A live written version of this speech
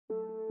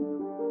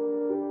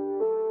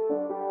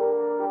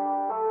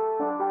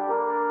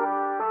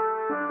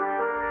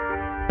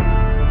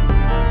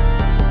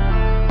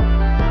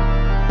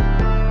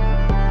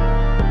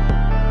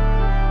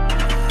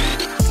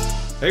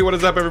Hey, what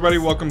is up, everybody?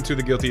 Welcome to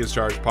the Guilty as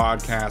Charged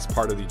podcast,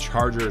 part of the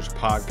Chargers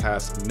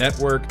Podcast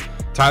Network.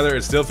 Tyler,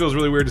 it still feels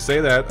really weird to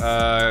say that.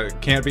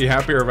 Can't be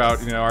happier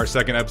about our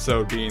second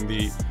episode being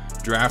the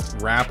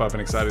draft wrap-up,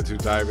 and excited to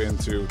dive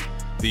into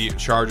the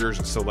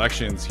Chargers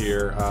selections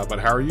here. But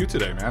how are you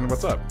today, man?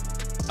 What's up?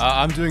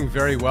 I'm doing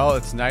very well.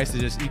 It's nice to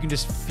you can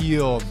just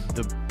feel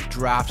the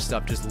draft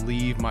stuff just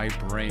leave my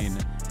brain.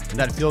 And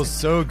that feels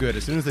so good.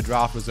 As soon as the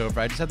draft was over,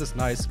 I just had this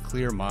nice,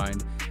 clear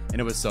mind, and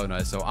it was so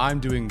nice. So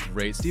I'm doing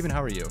great. Steven,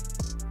 how are you?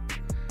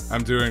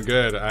 I'm doing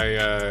good.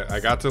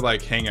 I got to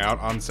hang out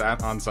on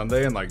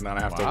Sunday and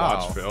not have to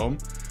watch film.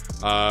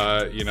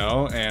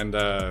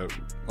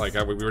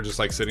 We were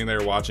just sitting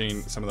there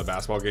watching some of the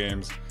basketball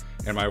games,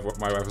 and my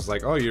wife was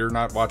like, "Oh, you're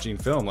not watching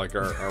film?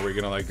 Are we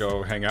gonna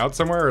go hang out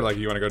somewhere, or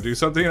you want to go do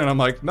something?" And I'm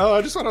like, "No,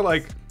 I just want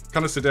to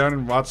kind of sit down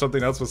and watch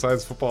something else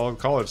besides football and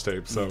college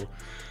tape." So,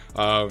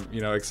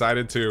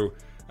 excited to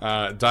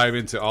dive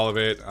into all of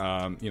it.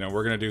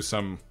 We're gonna do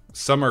some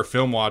summer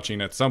film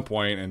watching at some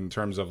point in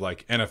terms of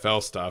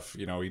NFL stuff.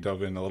 We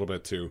dove in a little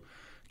bit to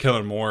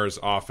Kellen Moore's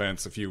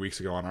offense a few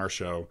weeks ago on our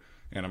show,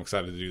 and I'm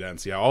excited to do that and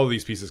see how all of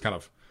these pieces kind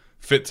of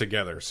fit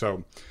together.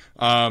 So,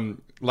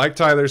 like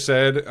Tyler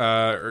said,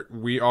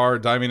 we are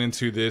diving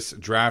into this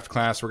draft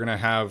class. We're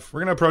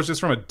gonna approach this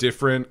from a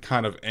different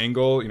kind of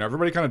angle.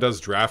 Everybody kind of does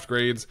draft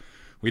grades.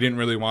 We didn't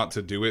really want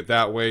to do it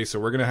that way, so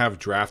we're gonna have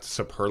draft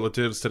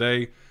superlatives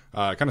today.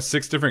 Kind of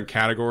 6 different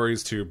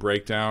categories to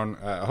break down.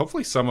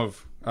 Hopefully, some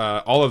of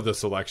all of the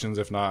selections,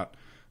 if not,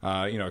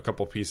 a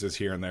couple pieces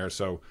here and there.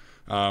 So.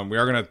 We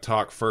are going to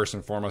talk first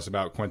and foremost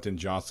about Quentin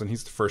Johnston.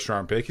 He's the first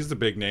round pick. He's the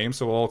big name,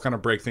 so we'll kind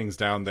of break things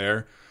down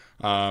there.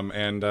 I'm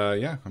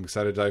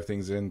excited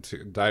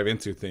to dive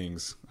into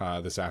things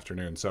this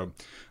afternoon. So,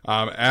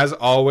 as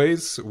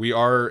always, we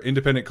are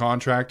independent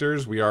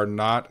contractors. We are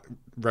not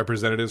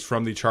representatives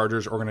from the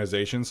Chargers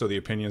organization, so the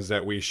opinions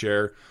that we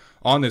share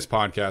on this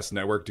podcast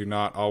network do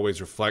not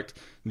always reflect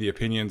the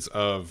opinions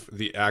of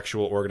the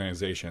actual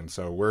organization.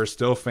 So we're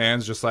still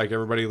fans, just like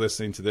everybody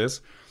listening to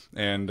this.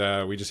 And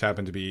we just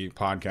happen to be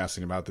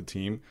podcasting about the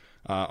team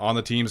on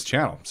the team's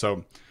channel.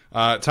 So,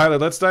 Tyler,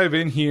 let's dive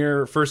in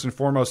here first and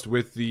foremost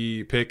with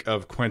the pick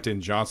of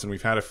Quentin Johnston.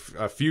 We've had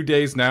a few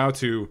days now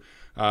to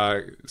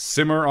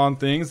simmer on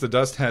things. The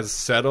dust has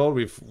settled.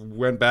 We've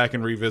went back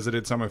and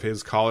revisited some of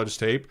his college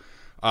tape.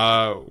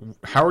 How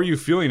are you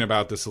feeling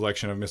about the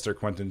selection of Mr.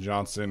 Quentin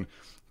Johnston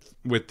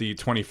with the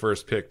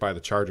 21st pick by the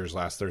Chargers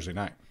last Thursday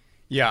night?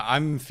 Yeah,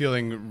 I'm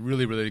feeling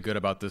really, really good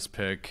about this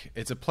pick.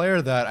 It's a player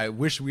that I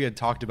wish we had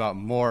talked about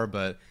more,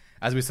 but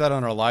as we said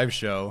on our live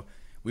show,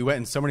 we went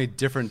in so many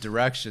different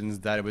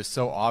directions that it was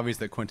so obvious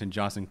that Quentin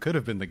Johnston could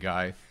have been the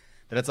guy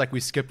that it's like we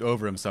skipped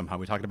over him somehow.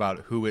 We talked about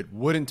who it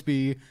wouldn't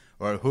be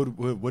or who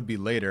it would be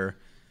later,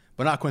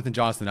 but not Quentin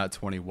Johnston at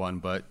 21.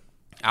 But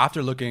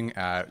after looking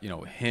at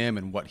him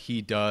and what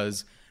he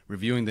does,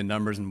 reviewing the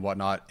numbers and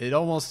whatnot, it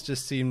almost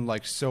just seemed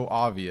so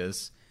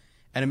obvious.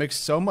 And it makes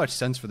so much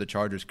sense for the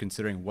Chargers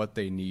considering what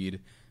they need,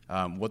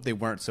 what they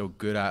weren't so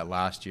good at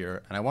last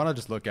year. And I want to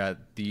just look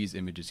at these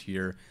images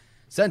here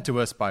sent to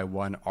us by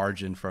one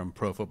Arjun from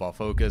Pro Football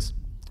Focus.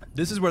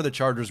 This is where the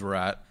Chargers were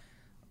at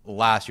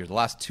last year, the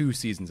last 2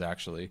 seasons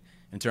actually,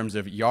 in terms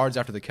of yards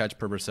after the catch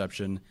per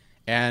reception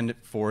and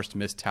forced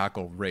missed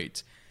tackle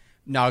rate.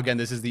 Now, again,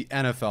 this is the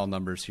NFL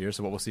numbers here.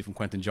 So what we'll see from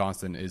Quentin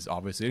Johnston is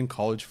obviously in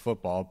college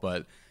football,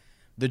 but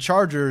the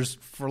Chargers,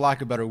 for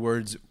lack of better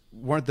words,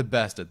 weren't the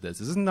best at this.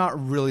 This is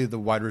not really the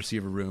wide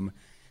receiver room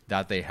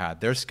that they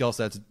had. Their skill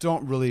sets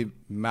don't really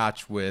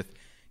match with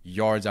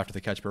yards after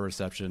the catch per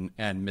reception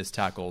and missed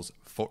tackles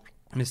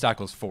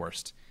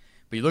forced.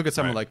 But you look at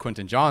someone like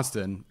Quentin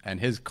Johnston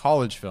and his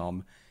college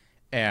film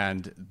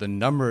and the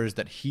numbers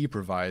that he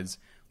provides,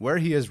 where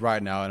he is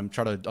right now, and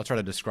I'll try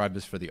to describe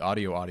this for the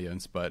audio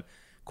audience, but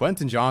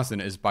Quentin Johnston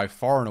is by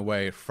far and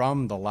away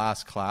from the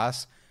last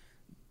class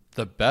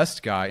the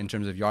best guy in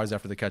terms of yards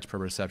after the catch per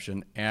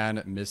reception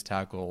and missed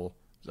tackles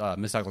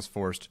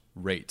forced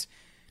rate.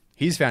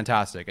 He's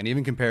fantastic. And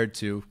even compared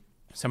to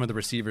some of the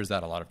receivers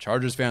that a lot of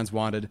Chargers fans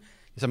wanted,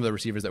 some of the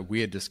receivers that we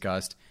had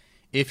discussed,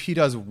 if he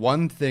does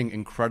one thing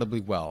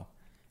incredibly well,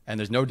 and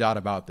there's no doubt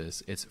about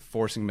this, it's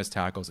forcing missed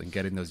tackles and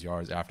getting those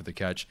yards after the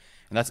catch.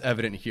 And that's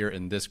evident here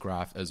in this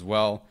graph as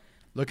well.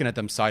 Looking at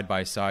them side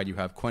by side, you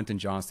have Quentin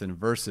Johnston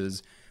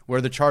versus where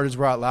the Chargers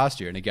were at last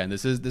year. And again,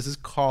 this is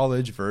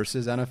college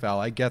versus NFL.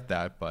 I get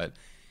that. But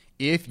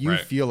if you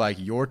feel like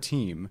your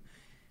team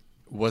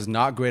was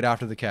not great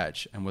after the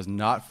catch and was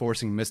not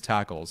forcing missed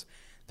tackles,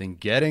 then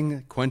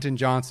getting Quentin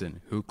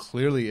Johnston, who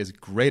clearly is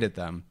great at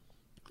them,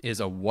 is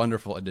a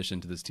wonderful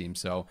addition to this team.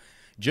 So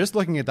just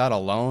looking at that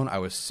alone, I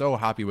was so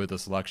happy with the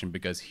selection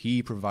because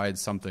he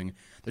provides something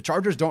the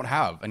Chargers don't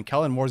have. And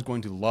Kellen Moore's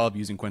going to love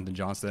using Quentin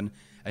Johnston,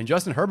 and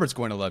Justin Herbert's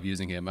going to love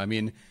using him. I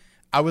mean,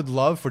 I would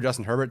love for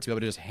Justin Herbert to be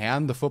able to just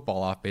hand the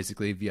football off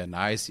basically via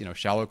nice,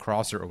 shallow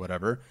crosser or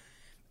whatever.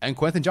 And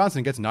Quentin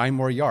Johnston gets 9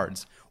 more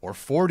yards or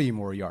 40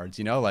 more yards,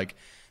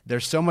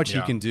 there's so much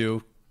he can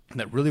do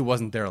that really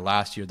wasn't there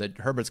last year that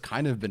Herbert's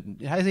kind of been,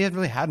 he hasn't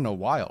really had in a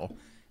while.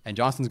 and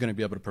Johnston's going to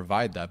be able to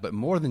provide that. But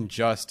more than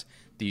just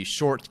the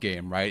short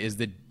game, right, is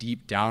the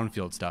deep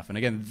downfield stuff. And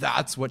again,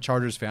 that's what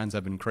Chargers fans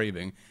have been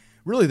craving.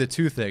 Really the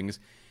two things: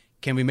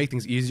 can we make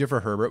things easier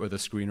for Herbert with a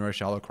screen or a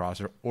shallow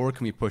crosser, or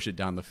can we push it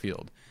down the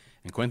field?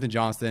 And Quentin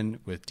Johnston,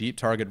 with deep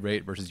target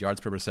rate versus yards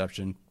per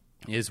reception,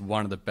 is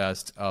one of the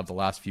best of the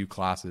last few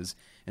classes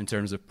in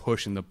terms of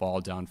pushing the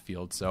ball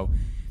downfield. So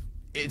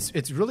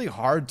it's really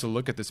hard to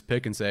look at this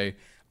pick and say,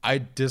 I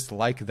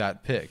dislike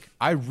that pick.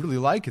 I really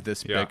like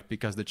this pick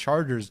because the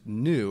Chargers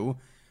knew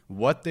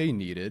what they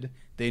needed.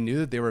 They knew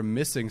that they were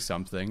missing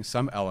something,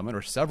 some element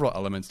or several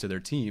elements to their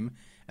team,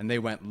 and they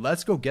went,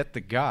 let's go get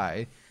the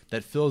guy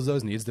that fills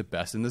those needs the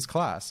best in this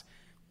class.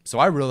 So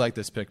I really like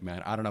this pick,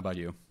 man. I don't know about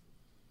you.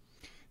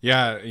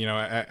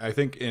 Yeah, I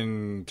think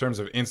in terms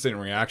of instant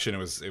reaction, it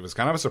was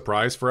kind of a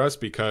surprise for us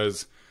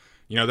because,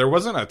 there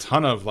wasn't a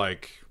ton of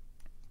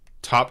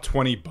top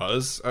 20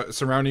 buzz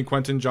surrounding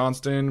Quentin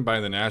Johnston by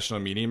the national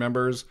media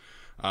members,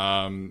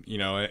 and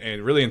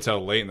really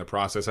until late in the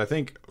process. I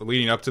think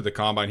leading up to the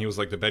combine, he was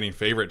the betting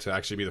favorite to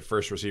actually be the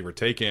first receiver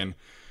taken.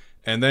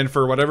 And then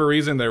for whatever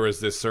reason, there was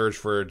this surge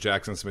for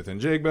Jackson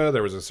Smith-Njigba.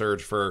 There was a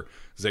surge for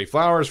Zay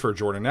Flowers, for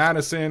Jordan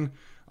Addison.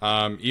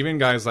 Even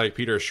guys like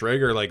Peter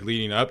Schrager,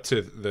 leading up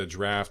to the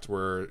draft,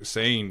 were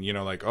saying,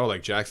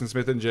 Jackson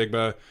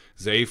Smith-Njigba,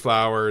 Zay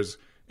Flowers,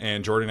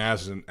 and Jordan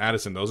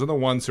Addison. Those are the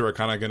ones who are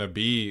kind of going to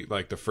be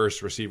the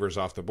first receivers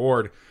off the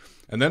board.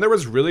 And then there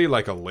was really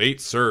a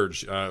late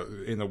surge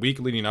in the week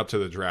leading up to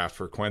the draft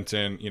for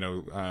Quentin,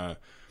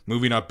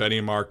 moving up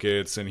betting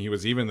markets, and he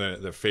was even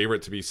the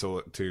favorite to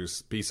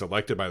be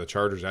selected by the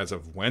Chargers as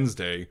of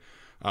Wednesday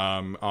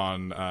on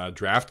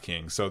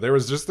DraftKings. So there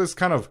was just this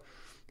kind of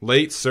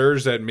late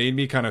surge that made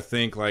me kind of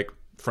think,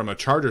 from a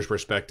Chargers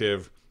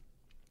perspective,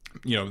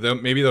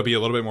 maybe they'll be a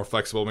little bit more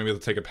flexible. Maybe they'll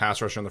take a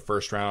pass rusher in the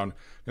first round.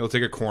 Maybe they'll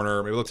take a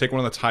corner. Maybe they'll take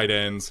one of the tight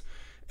ends,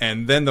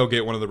 and then they'll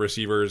get one of the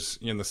receivers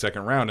in the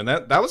second round. And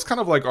that was kind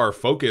of our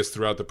focus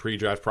throughout the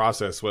pre-draft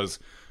process, was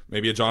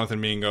maybe a Jonathan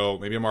Mingo,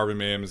 maybe a Marvin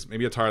Mims,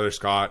 maybe a Tyler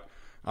Scott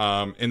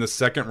in the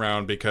second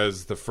round,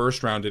 because the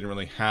first round didn't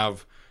really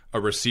have a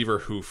receiver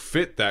who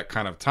fit that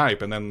kind of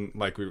type. And then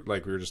like we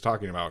were just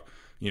talking about,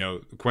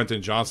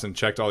 Quentin Johnston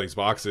checked all these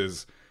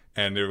boxes,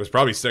 and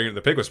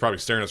the pick was probably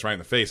staring us right in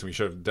the face, and we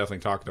should have definitely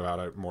talked about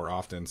it more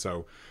often.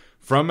 So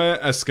from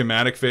a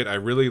schematic fit, I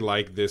really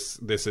like this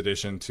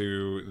addition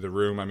to the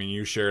room. I mean,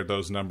 you shared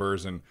those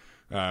numbers, and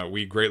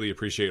we greatly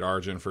appreciate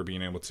Arjun for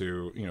being able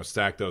to,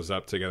 stack those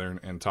up together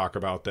and talk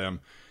about them.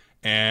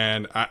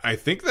 And I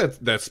think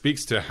that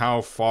speaks to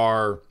how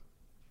far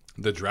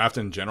the draft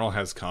in general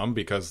has come,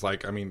 because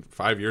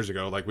 5 years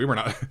ago, we were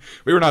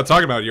not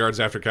talking about yards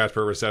after catch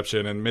per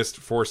reception and missed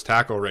forced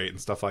tackle rate and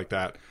stuff like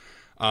that.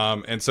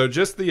 And so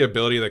just the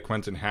ability that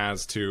Quentin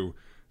has to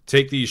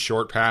take these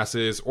short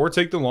passes or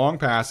take the long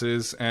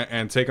passes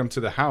and take them to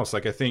the house. I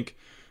think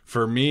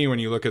for me, when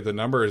you look at the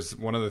numbers,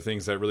 one of the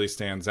things that really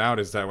stands out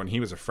is that when he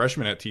was a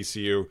freshman at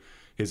TCU,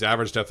 his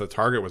average depth of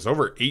target was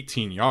over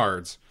 18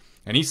 yards,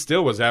 and he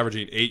still was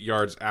averaging 8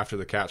 yards after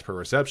the catch per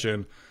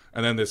reception.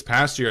 And then this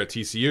past year at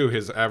TCU,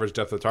 his average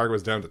depth of target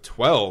was down to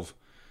 12,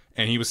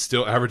 and he was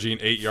still averaging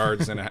 8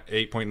 yards and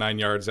 8.9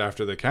 yards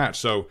after the catch.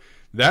 So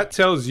that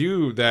tells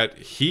you that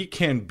he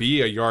can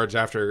be a yards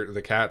after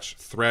the catch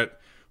threat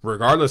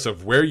regardless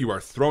of where you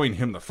are throwing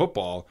him the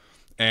football.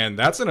 And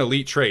that's an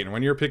elite trait. And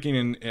when you're picking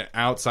in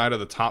outside of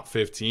the top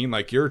 15,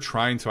 you're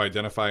trying to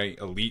identify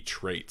elite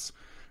traits.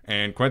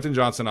 And Quentin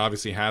Johnston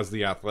obviously has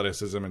the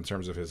athleticism in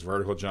terms of his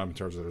vertical jump,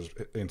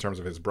 in terms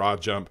of his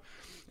broad jump,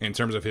 in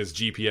terms of his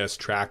GPS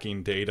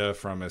tracking data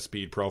from a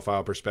speed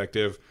profile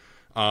perspective.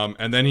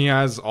 And then he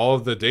has all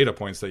of the data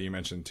points that you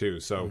mentioned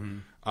too. So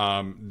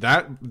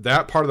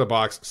that part of the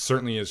box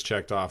certainly is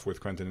checked off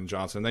with Quentin and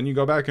Johnston. Then you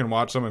go back and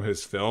watch some of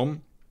his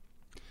film,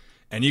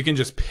 and you can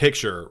just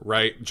picture,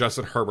 right,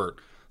 Justin Herbert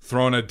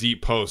throwing a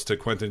deep post to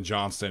Quentin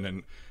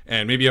Johnston,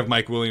 and maybe you have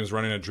Mike Williams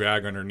running a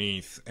drag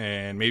underneath,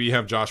 and maybe you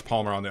have Josh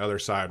Palmer on the other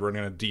side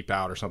running a deep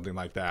out or something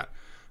like that.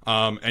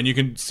 And you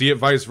can see it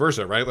vice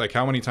versa, right?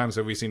 How many times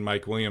have we seen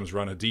Mike Williams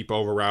run a deep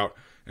over route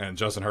and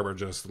Justin Herbert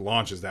just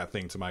launches that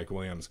thing to Mike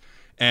Williams?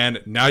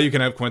 And now you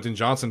can have Quentin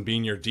Johnston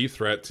being your deep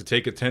threat to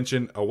take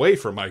attention away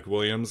from Mike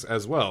Williams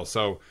as well.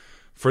 So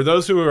for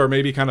those who are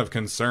maybe kind of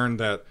concerned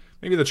that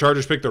maybe the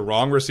Chargers picked the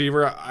wrong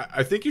receiver,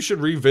 I think you should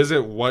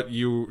revisit what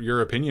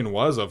your opinion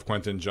was of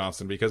Quentin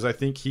Johnston, because I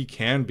think he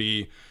can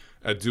be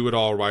a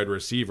do-it-all wide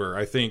receiver.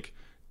 I think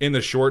in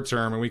the short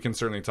term, and we can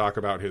certainly talk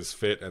about his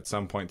fit at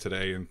some point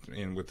today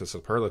in with the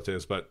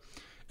superlatives, but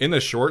in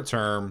the short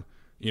term,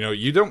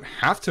 you don't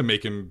have to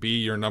make him be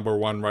your number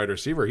one wide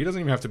receiver. He doesn't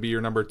even have to be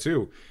your number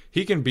two.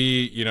 He can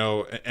be,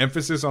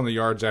 emphasis on the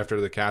yards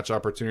after the catch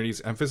opportunities,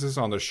 emphasis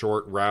on the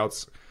short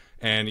routes,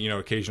 and,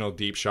 occasional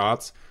deep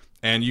shots.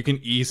 And you can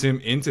ease him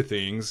into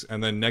things,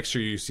 and then next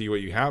year you see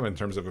what you have in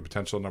terms of a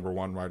potential number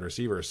one wide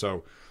receiver.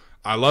 So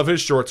I love his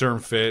short-term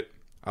fit.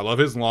 I love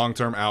his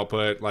long-term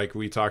output, like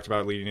we talked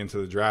about leading into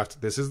the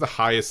draft. This is the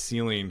highest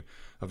ceiling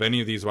of any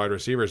of these wide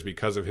receivers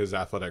because of his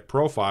athletic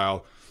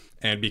profile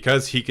and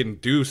because he can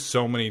do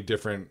so many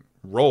different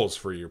roles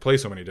for you, play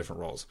so many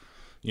different roles.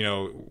 You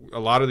know, a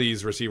lot of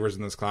these receivers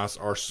in this class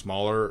are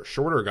smaller,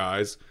 shorter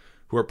guys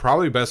who are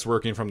probably best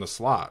working from the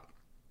slot.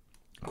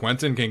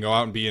 Quentin can go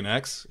out and be an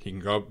X. He can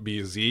go be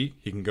a Z.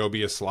 He can go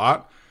be a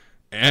slot.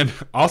 And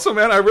also,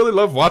 man, I really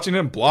love watching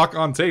him block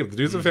on tape. The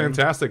dude's a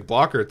fantastic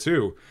blocker,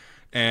 too.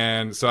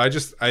 And so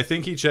I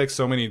think he checks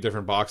so many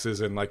different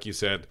boxes. And like you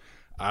said,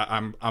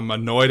 I'm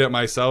annoyed at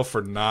myself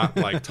for not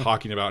like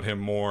talking about him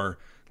more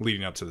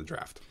leading up to the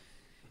draft.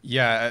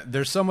 Yeah,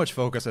 there's so much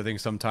focus, I think,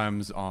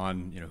 sometimes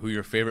on who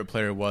your favorite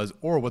player was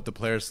or what the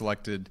player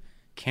selected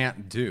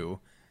can't do.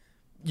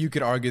 You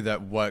could argue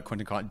that what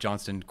Quentin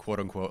Johnston, quote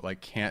unquote,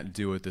 like can't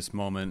do at this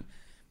moment,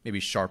 maybe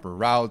sharper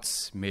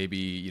routes,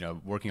 maybe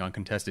working on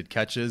contested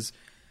catches.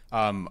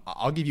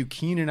 I'll give you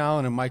Keenan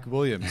Allen and Mike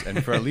Williams,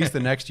 and for at least the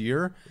next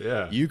year,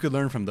 you could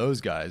learn from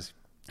those guys.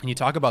 And you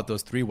talk about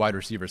those 3 wide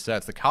receiver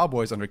sets. The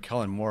Cowboys under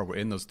Kellen Moore were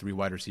in those 3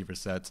 wide receiver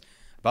sets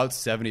about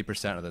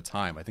 70% of the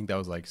time. I think that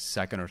was like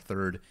second or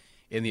third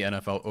in the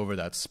NFL over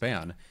that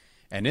span.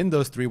 And in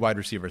those 3 wide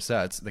receiver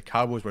sets, the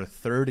Cowboys were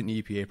third in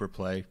EPA per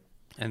play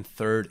and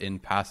third in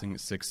passing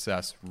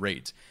success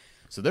rate.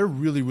 So they're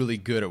really, really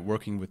good at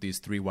working with these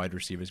 3 wide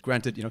receivers.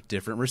 Granted,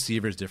 different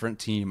receivers, different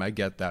team. I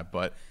get that.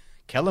 But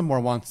Kellen Moore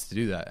wants to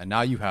do that. And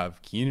now you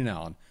have Keenan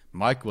Allen,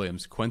 Mike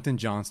Williams, Quentin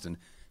Johnston,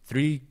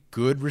 3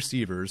 good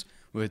receivers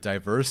with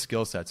diverse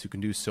skill sets who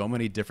can do so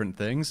many different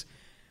things.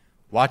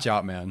 Watch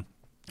out, man.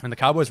 And the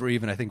Cowboys were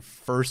even, I think,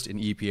 first in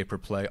EPA per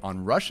play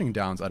on rushing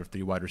downs out of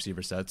 3 wide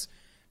receiver sets,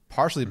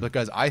 partially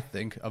because I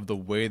think of the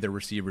way the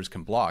receivers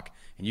can block.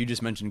 And you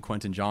just mentioned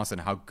Quentin Johnston,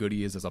 how good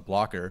he is as a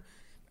blocker.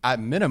 At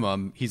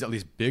minimum, he's at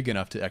least big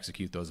enough to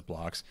execute those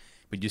blocks.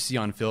 But you see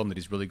on film that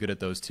he's really good at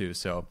those too.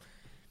 So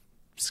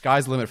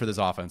sky's the limit for this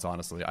offense,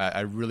 honestly.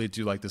 I really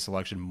do like this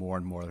selection more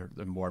and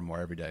more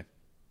every day.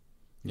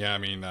 Yeah, I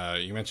mean,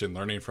 you mentioned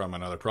learning from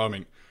another pro. I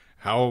mean,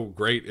 how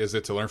great is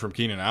it to learn from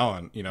Keenan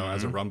Allen,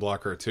 as a run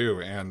blocker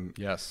too? And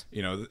yes,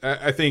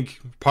 I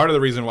think part of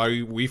the reason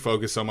why we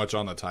focus so much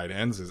on the tight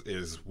ends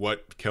is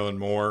what Kellen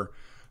Moore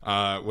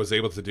was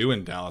able to do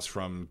in Dallas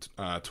from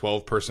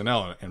 12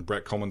 personnel, and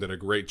Brett Coleman did a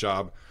great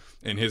job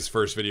in his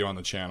first video on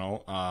the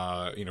channel,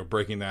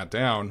 breaking that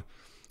down.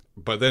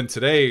 But then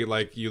today,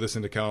 like, you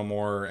listen to Kellen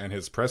Moore and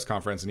his press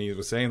conference, and he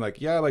was saying, like,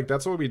 yeah, like,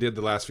 that's what we did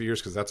the last few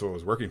years because that's what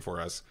was working for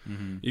us.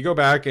 You go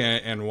back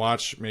and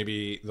watch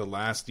maybe the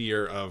last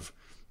year of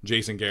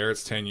Jason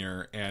Garrett's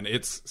tenure, and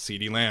it's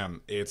CeeDee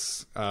Lamb,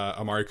 it's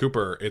Amari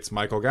Cooper, it's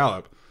Michael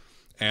Gallup.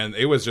 And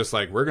it was just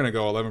like, we're going to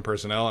go 11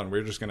 personnel, and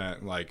we're just going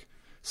to, like,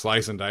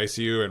 slice and dice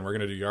you, and we're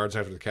going to do yards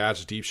after the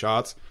catch, deep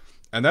shots.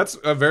 And that's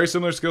a very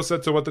similar skill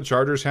set to what the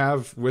Chargers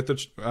have with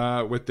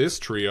this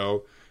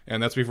trio.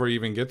 And that's before you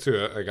even get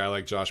to a guy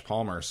like Josh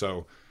Palmer.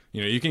 So,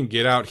 you can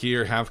get out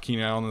here, have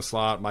Keenan Allen in the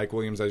slot, Mike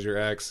Williams as your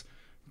X,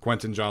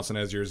 Quentin Johnston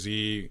as your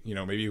Z.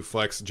 Maybe you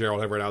flex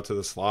Gerald Everett out to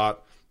the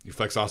slot. You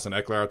flex Austin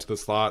Eckler out to the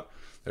slot.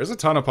 There's a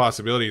ton of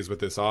possibilities with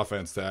this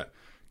offense that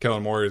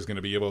Kellen Moore is going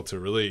to be able to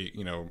really,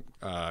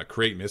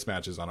 create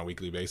mismatches on a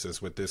weekly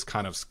basis with this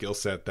kind of skill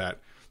set that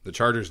the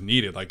Chargers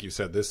needed. Like you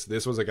said,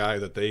 this was a guy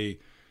that they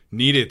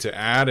needed to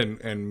add,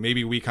 and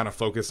maybe we kind of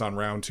focus on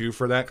round 2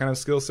 for that kind of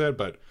skill set,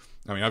 but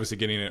I mean, obviously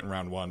getting it in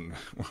round 1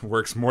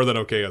 works more than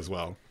okay as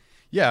well.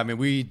 Yeah, I mean,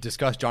 we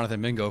discussed Jonathan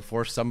Mingo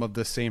for some of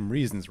the same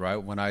reasons, right?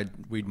 When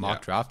we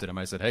mock drafted him,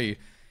 I said, hey,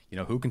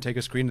 who can take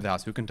a screen to the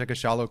house? Who can take a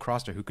shallow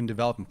crosser? Who can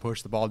develop and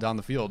push the ball down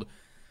the field?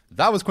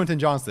 That was Quentin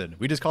Johnston.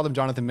 We just called him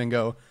Jonathan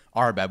Mingo.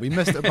 Our bad. We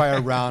missed it by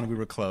a round. We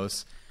were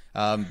close.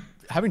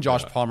 Having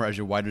Josh Palmer as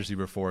your wide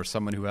receiver for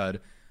someone who had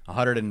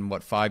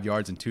 105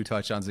 yards and 2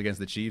 touchdowns against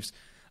the Chiefs,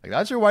 like,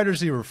 that's your wide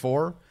receiver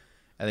 4.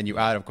 And then you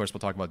add, of course, we'll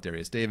talk about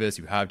Darius Davis.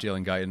 You have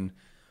Jalen Guyton.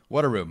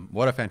 What a room.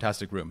 What a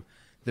fantastic room.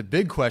 The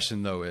big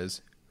question, though,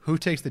 is who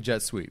takes the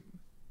jet sweep?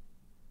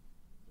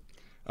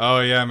 Oh,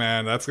 yeah,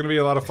 man. That's going to be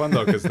a lot of fun,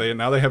 though, because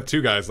now they have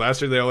 2 guys.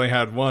 Last year they only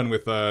had 1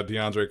 with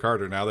DeAndre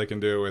Carter. Now they can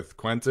do it with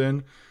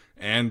Quentin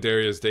and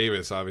Darius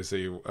Davis.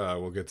 Obviously,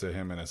 we'll get to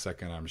him in a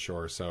second, I'm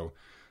sure. So,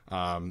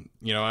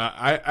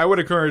 I would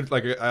encourage,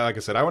 like I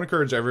said, I would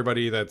encourage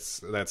everybody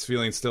that's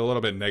feeling still a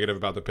little bit negative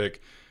about the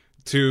pick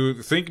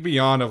to think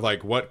beyond of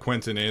like what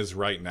Quentin is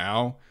right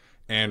now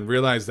and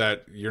realize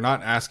that you're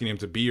not asking him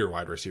to be your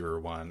wide receiver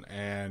 1.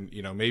 And,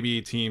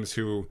 maybe teams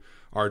who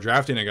are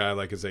drafting a guy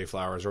like a Zay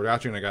Flowers or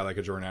drafting a guy like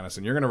a Jordan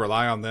Addison, you're going to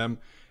rely on them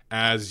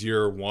as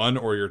your 1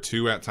 or your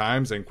 2 at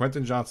times. And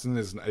Quentin Johnston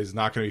is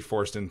not going to be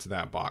forced into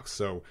that box.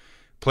 So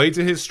play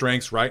to his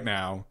strengths right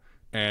now.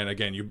 And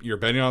again, you're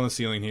betting on the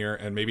ceiling here.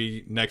 And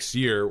maybe next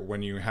year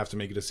when you have to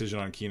make a decision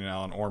on Keenan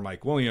Allen or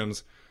Mike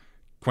Williams,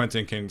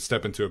 Quentin can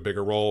step into a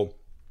bigger role.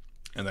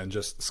 And then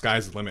just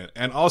sky's the limit.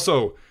 And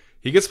also,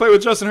 he gets to play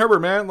with Justin Herbert,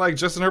 man. Like,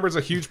 Justin Herbert's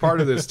a huge part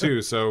of this,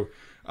 too. So,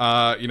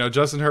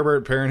 Justin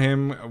Herbert, pairing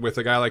him with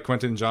a guy like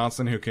Quentin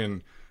Johnston who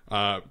can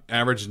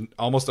average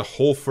almost a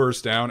whole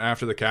first down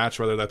after the catch,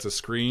 whether that's a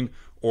screen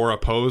or a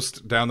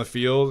post down the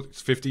field,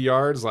 50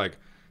 yards, like,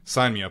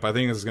 sign me up. I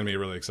think this is going to be a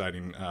really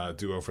exciting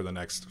duo for the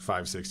next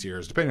 5-6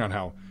 years, depending on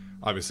how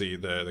obviously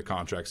the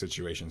contract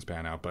situations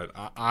pan out. But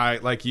I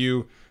like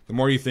you, the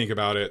more you think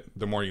about it,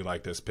 the more you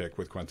like this pick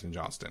with Quentin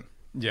Johnston.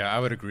 Yeah, I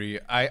would agree.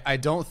 I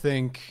don't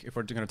think, if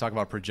we're going to talk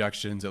about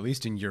projections, at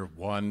least in year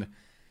one,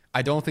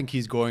 I don't think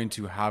he's going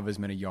to have as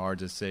many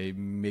yards as, say,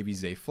 maybe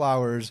Zay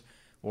Flowers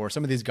or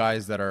some of these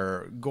guys that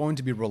are going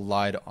to be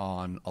relied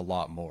on a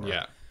lot more.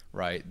 Yeah.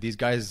 Right? These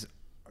guys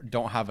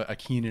don't have a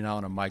Keenan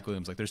Allen and Mike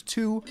Williams. Like, there's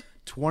two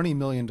 $20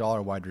 million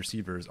wide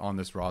receivers on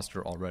this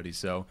roster already.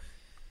 So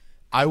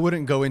I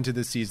wouldn't go into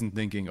this season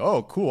thinking,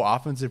 oh, cool,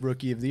 offensive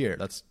rookie of the year.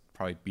 That's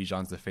probably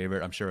Bijan's the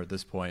favorite, I'm sure, at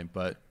this point.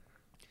 But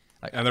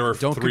and there were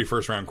three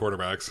first-round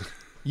quarterbacks.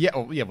 Yeah,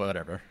 yeah,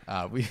 whatever.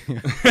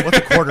 What's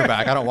a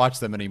quarterback? I don't watch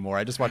them anymore.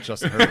 I just watch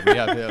Justin Herbert. We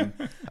have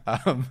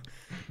him.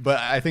 But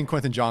I think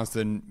Quentin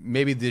Johnston,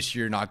 maybe this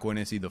year not going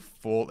to see the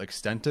full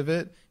extent of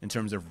it in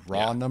terms of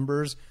raw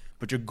numbers,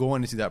 but you're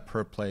going to see that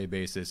per play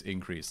basis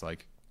increase.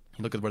 Like,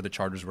 you look at where the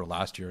Chargers were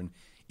last year in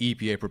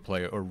EPA per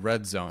play or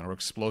red zone or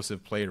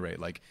explosive play rate.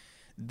 Like,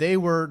 they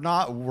were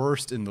not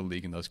worst in the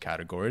league in those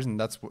categories, and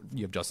that's what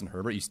you have. Justin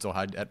Herbert. You still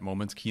had at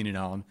moments Keenan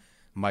Allen,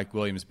 Mike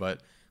Williams,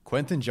 but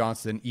Quentin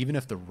Johnston, even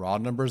if the raw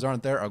numbers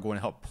aren't there, are going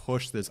to help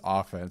push this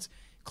offense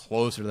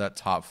closer to that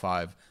top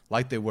five,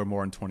 like they were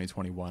more in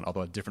 2021,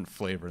 although a different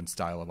flavor and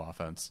style of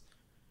offense.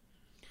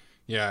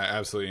 Yeah,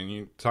 absolutely. And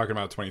you talking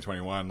about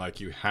 2021, like,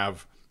 you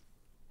have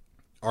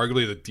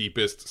arguably the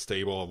deepest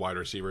stable of wide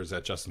receivers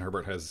that Justin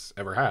Herbert has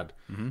ever had,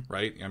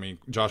 right? I mean,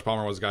 Josh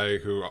Palmer was a guy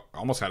who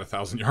almost had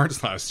 1,000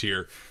 yards last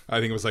year. I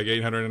think it was like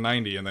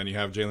 890, and then you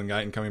have Jalen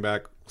Guyton coming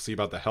back. We'll see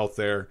about the health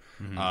there.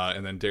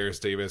 And then Darius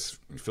Davis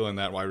filling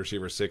that wide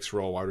receiver 6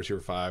 role, wide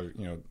receiver 5,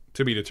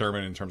 to be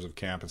determined in terms of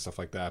camp and stuff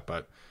like that.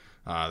 But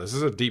this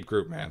is a deep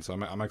group, man, so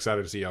I'm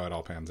excited to see how it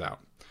all pans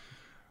out.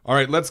 All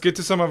right, let's get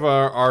to some of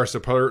our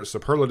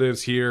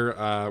superlatives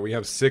here. We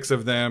have 6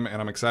 of them,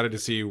 and I'm excited to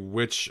see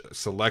which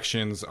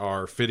selections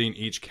are fitting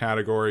each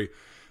category.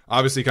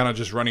 Obviously, kind of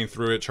just running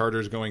through it,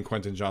 Chargers going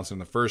Quentin Johnston in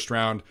the first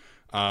round,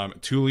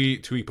 Tuli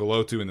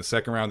Tuipulotu in the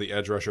second round, the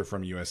edge rusher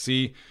from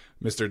USC,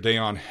 Mr.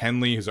 Deion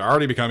Henley, who's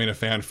already becoming a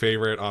fan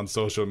favorite on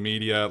social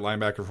media,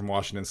 linebacker from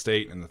Washington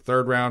State in the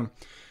third round.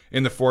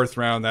 In the fourth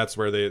round, that's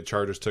where the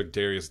Chargers took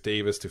Darius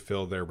Davis to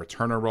fill their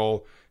returner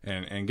role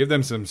and give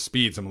them some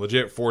speed, some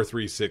legit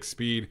 4.36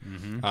 speed.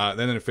 Then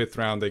in the fifth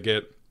round, they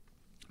get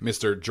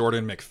Mr.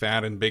 Jordan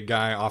McFadden, big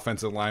guy,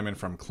 offensive lineman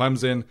from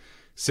Clemson.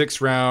 Sixth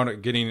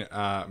round, getting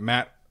I'm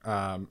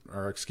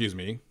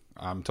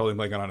totally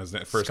blanking on his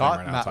first name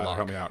right now. Tyler,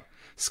 help me out.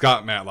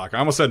 Scott Matlock. I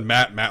almost said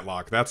Matt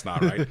Matlock. That's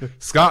not right.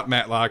 Scott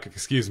Matlock,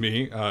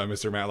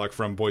 Mr. Matlock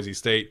from Boise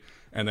State.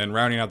 And then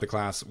rounding out the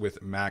class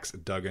with Max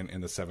Duggan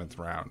in the 7th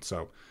round.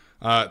 So,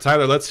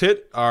 Tyler, let's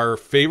hit our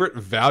favorite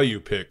value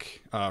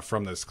pick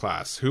from this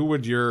class. Who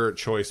would your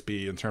choice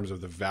be in terms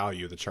of the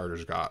value the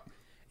Chargers got?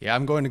 Yeah,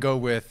 I'm going to go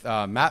with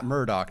Matt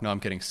Murdock. No,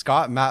 I'm kidding.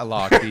 Scott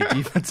Matlock, the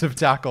defensive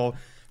tackle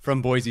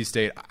from Boise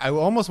State. I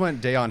almost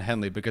went Deion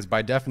Henley because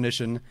by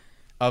definition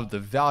of the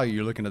value,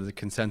 you're looking at the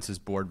consensus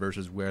board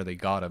versus where they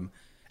got him.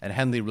 And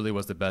Henley really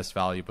was the best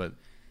value, but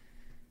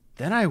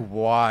then I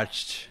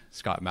watched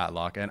Scott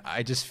Matlock, and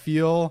I just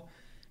feel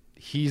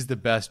he's the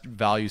best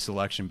value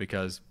selection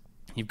because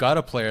you've got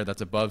a player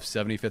that's above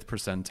 75th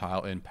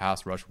percentile in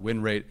pass rush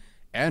win rate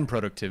and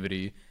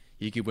productivity.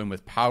 He can win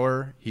with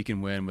power. He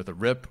can win with a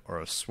rip or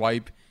a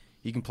swipe.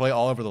 He can play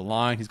all over the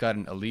line. He's got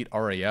an elite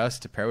RAS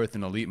to pair with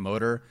an elite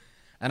motor.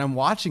 And I'm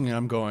watching and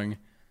I'm going,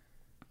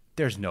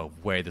 there's no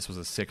way this was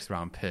a 6th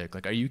round pick.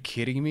 Like, are you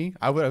kidding me?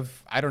 I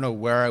don't know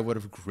where I would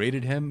have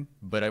graded him,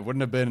 but it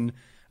wouldn't have been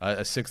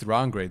a 6th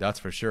round grade, that's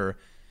for sure.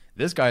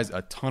 This guy's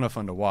a ton of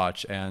fun to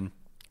watch, and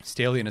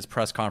Staley in his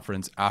press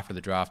conference after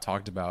the draft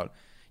talked about,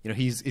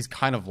 he's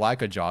kind of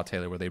like a Jaw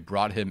Taylor where they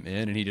brought him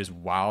in and he just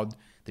wowed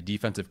the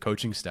defensive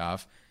coaching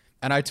staff.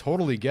 And I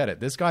totally get it.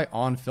 This guy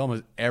on film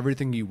is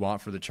everything you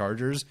want for the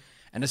Chargers,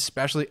 and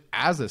especially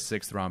as a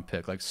 6th round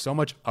pick. Like, so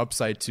much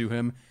upside to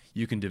him.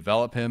 You can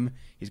develop him.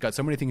 He's got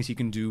so many things he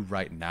can do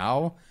right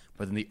now,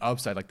 but then the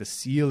upside, like the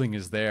ceiling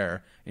is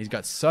there. And he's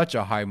got such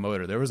a high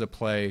motor. There was a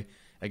play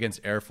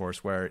against Air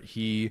Force where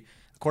the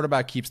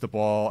quarterback keeps the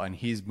ball and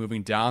he's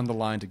moving down the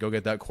line to go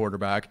get that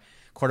quarterback.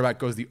 Quarterback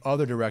goes the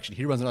other direction.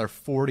 He runs another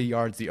 40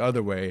 yards the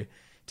other way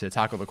to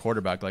tackle the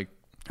quarterback.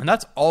 And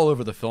that's all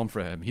over the film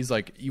for him. He's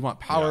like, you want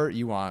power,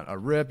 you want a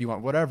rip, you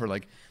want whatever.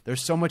 Like,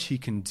 there's so much he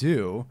can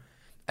do.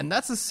 And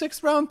that's a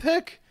 6th round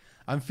pick.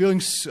 I'm feeling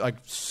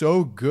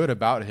so good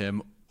about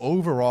him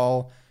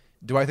overall.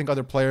 Do I think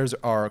other players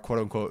are quote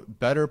unquote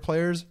better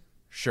players?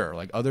 Sure.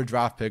 Like other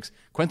draft picks,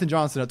 Quentin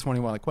Johnston at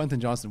 21, Quentin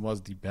Johnston was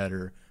the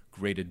better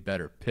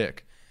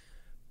pick.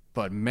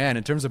 But man,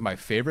 in terms of my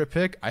favorite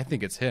pick, I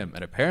think it's him.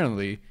 And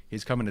apparently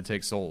he's coming to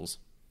take souls.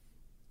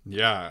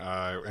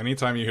 Yeah.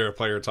 Anytime you hear a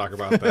player talk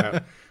about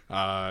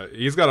that,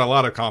 he's got a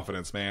lot of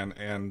confidence, man.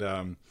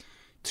 And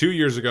 2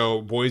 years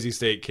ago, Boise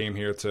State came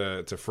here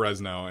to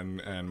Fresno,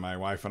 and my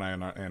wife and I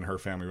and her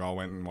family all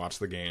went and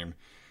watched the game.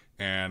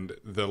 And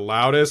the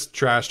loudest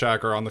trash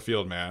talker on the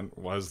field, man,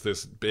 was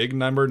this big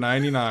number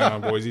 99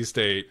 on Boise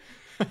State.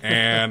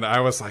 And I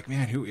was like,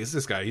 man, who is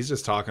this guy? He's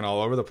just talking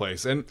all over the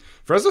place. And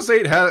Fresno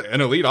State had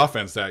an elite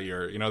offense that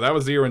year. That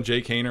was the year when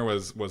Jake Haener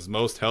was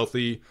most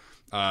healthy.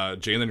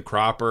 Jalen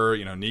Cropper,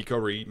 Nico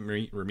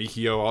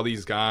Remigio, all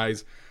these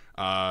guys.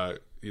 That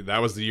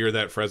was the year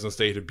that Fresno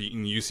State had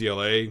beaten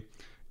UCLA.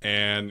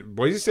 And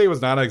Boise State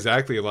was not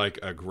exactly like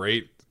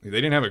they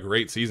didn't have a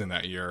great season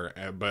that year.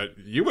 But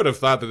you would have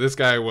thought that this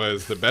guy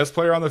was the best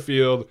player on the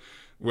field.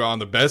 We're on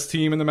the best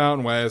team in the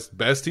Mountain West,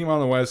 best team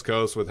on the West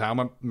Coast with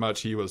how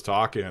much he was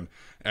talking.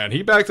 And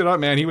he backed it up,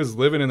 man. He was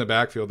living in the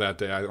backfield that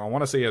day. I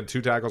want to say he had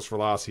 2 tackles for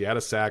loss. He had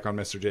a sack on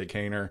Mr. Jake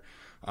Haener.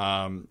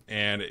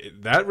 And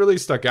that really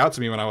stuck out to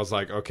me when I was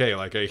like, okay,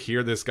 like I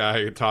hear this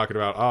guy talking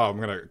about, oh, I'm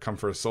going to come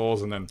for his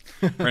souls. And then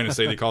Brandon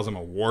Staley calls him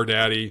a war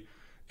daddy.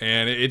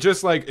 And it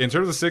just like, in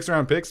terms of 6th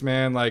round picks,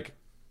 man, like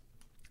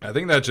I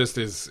think that just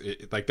is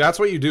like, that's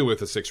what you do with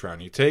the 6th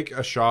round. You take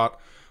a shot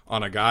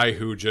on a guy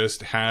who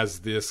just has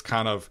this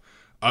kind of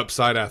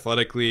upside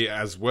athletically,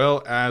 as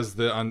well as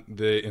the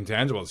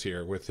intangibles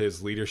here with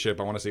his leadership.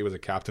 I want to say he was a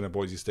captain at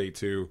Boise State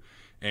too,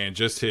 and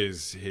just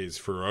his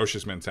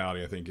ferocious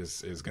mentality, I think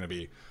is going to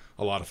be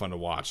a lot of fun to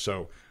watch.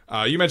 So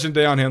you mentioned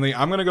Deion Henley.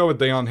 I'm going to go with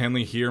Deion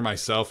Henley here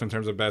myself in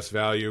terms of best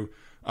value.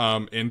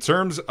 In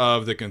terms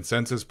of the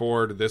consensus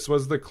board, this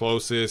was the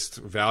closest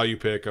value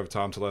pick of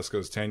Tom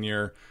Telesco's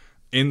tenure.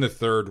 In the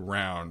 3rd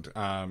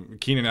round,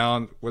 Keenan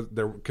Allen,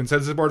 the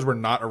consensus boards were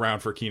not around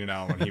for Keenan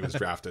Allen when he was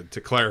drafted,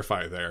 to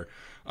clarify there.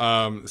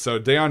 So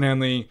Deion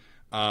Henley,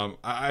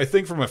 I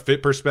think from a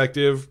fit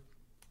perspective,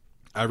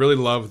 I really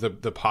love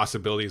the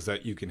possibilities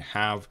that you can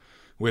have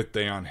with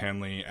Deion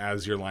Henley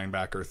as your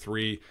linebacker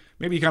 3.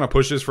 Maybe he kind of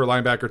pushes for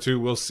linebacker 2.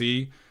 We'll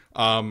see.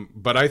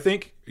 But I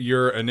think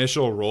your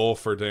initial role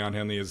for Deion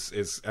Henley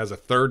is as a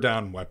 3rd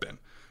down weapon.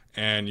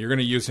 And you're going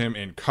to use him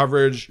in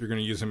coverage. You're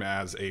going to use him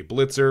as a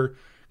blitzer.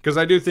 Because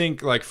I do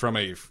think, like, from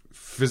a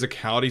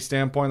physicality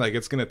standpoint, like,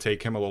 it's going to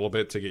take him a little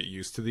bit to get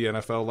used to the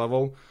NFL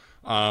level.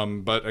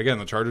 But, again,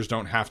 the Chargers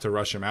don't have to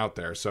rush him out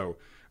there. So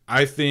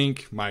I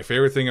think my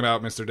favorite thing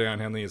about Mr. Deion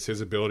Henley is his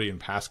ability in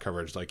pass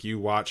coverage. Like, you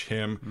watch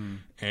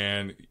him,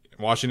 and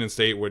Washington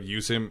State would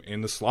use him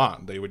in the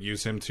slot. They would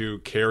use him to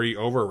carry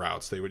over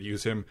routes. They would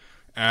use him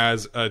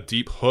as a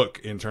deep hook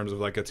in terms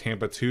of, like, a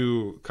Tampa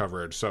 2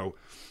 coverage. So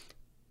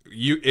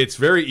it's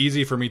very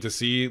easy for me to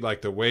see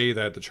like the way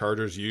that the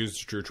Chargers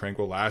used Drew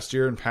Tranquill last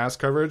year in pass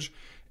coverage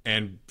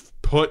and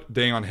put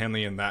Deion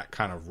Henley in that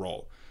kind of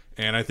role.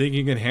 And I think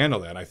he can handle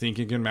that. I think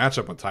he can match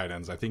up with tight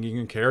ends. I think he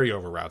can carry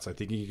over routes. I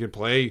think he can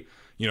play,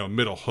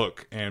 middle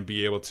hook and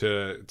be able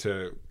to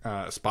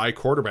spy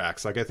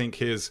quarterbacks. Like I think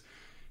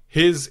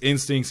his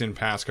instincts in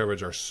pass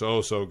coverage are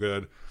so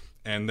good.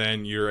 And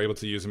then you're able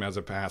to use him as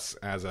a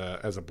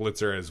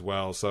blitzer as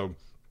well. So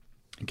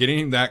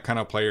getting that kind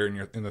of player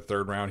in the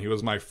 3rd round, he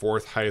was my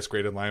 4th highest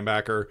graded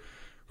linebacker.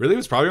 Really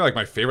was probably like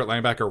my favorite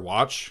linebacker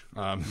watch.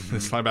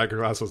 This linebacker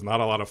class was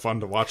not a lot of fun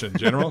to watch in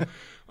general,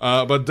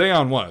 but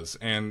Deion was.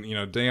 And,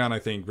 Deion, I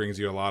think, brings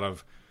you a lot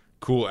of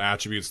cool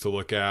attributes to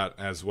look at,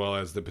 as well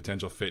as the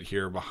potential fit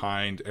here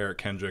behind Eric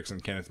Kendricks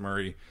and Kenneth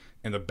Murray.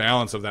 And the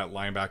balance of that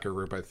linebacker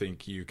group, I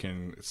think you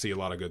can see a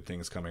lot of good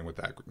things coming with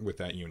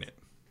that unit.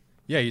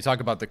 Yeah, you talk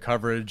about the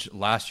coverage.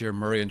 Last year,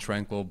 Murray and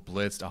Tranquill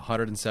blitzed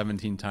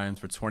 117 times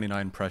for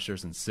 29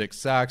 pressures and 6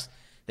 sacks.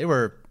 They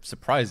were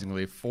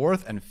surprisingly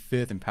 4th and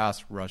 5th in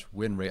pass rush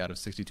win rate out of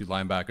 62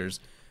 linebackers.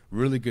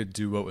 Really good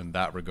duo in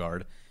that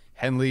regard.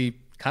 Henley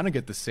kind of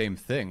get the same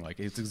thing. Like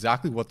it's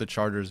exactly what the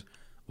Chargers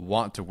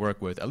want to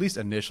work with, at least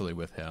initially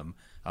with him.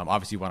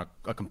 Obviously, you want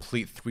a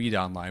complete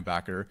 3-down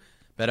linebacker,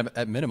 but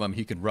at minimum,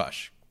 he can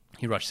rush.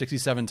 He rushed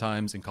 67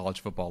 times in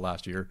college football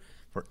last year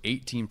for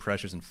 18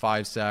 pressures and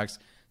 5 sacks.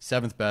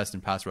 7th best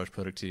in pass rush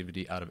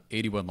productivity out of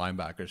 81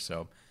 linebackers.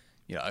 So,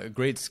 a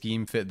great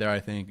scheme fit there, I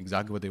think.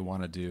 Exactly what they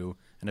want to do.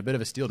 And a bit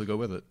of a steal to go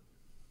with it.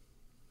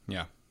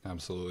 Yeah,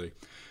 absolutely.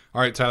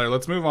 All right, Tyler,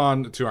 let's move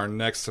on to our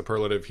next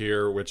superlative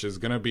here, which is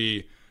going to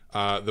be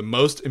the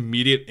most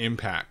immediate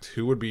impact.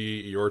 Who would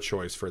be your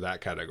choice for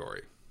that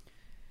category?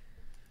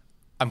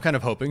 I'm kind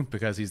of hoping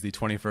because he's the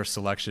 21st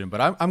selection,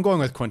 but I'm going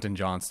with Quentin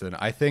Johnston.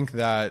 I think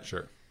that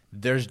sure.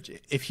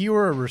 If he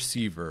were a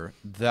receiver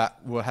that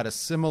had a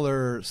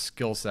similar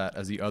skill set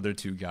as the other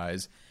 2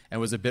 guys and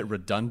was a bit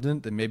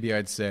redundant, then maybe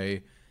I'd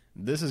say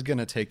this is going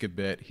to take a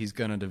bit. He's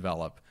going to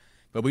develop.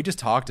 But we just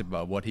talked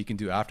about what he can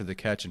do after the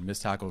catch and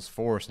missed tackles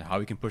forced and how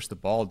he can push the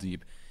ball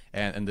deep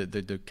and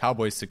the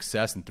Cowboys'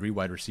 success in 3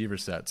 wide receiver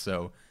sets.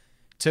 So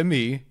to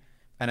me,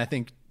 and I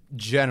think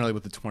generally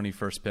with the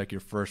 21st pick,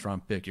 your 1st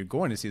round pick, you're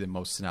going to see the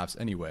most snaps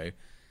anyway.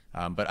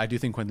 But I do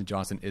think Quentin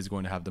Johnston is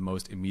going to have the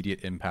most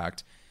immediate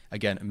impact.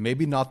 Again,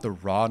 maybe not the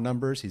raw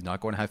numbers. He's not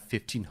going to have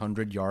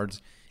 1,500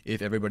 yards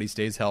if everybody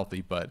stays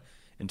healthy. But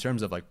in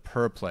terms of like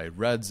per play,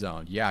 red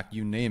zone, yak,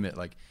 you name it,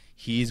 like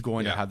he's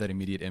going to have that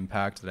immediate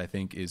impact that I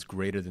think is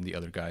greater than the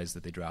other guys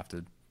that they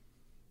drafted.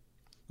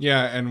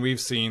 Yeah, and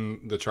we've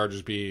seen the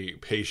Chargers be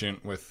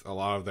patient with a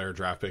lot of their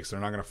draft picks. They're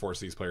not going to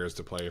force these players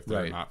to play if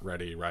they're not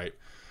ready, right?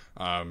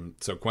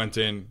 So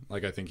Quentin,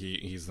 like I think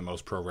he's the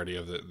most pro-ready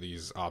of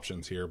these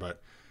options here.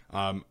 But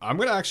I'm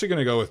actually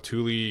gonna go with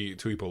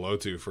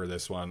Tuipulotu for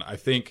this one. I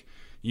think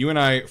you and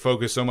I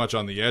focus so much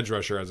on the edge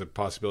rusher as a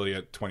possibility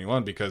at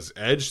 21 because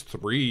edge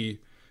 3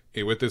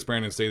 with this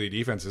Brandon Staley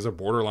defense is a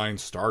borderline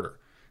starter.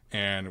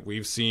 And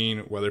we've seen,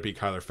 whether it be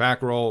Kyler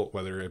Fackrell,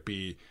 whether it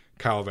be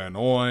Kyle Van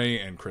Noy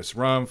and Chris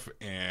Rumpf,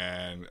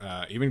 and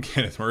even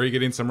Kenneth Murray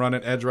getting some run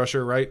at edge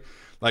rusher, right?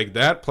 Like,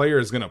 that player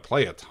is going to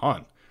play a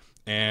ton.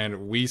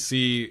 And we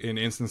see in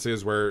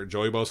instances where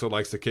Joey Bosa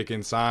likes to kick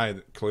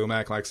inside, Khalil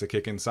Mack likes to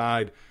kick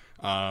inside,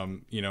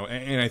 and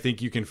I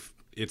think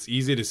it's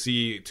easy to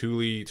see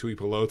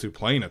Tuipulotu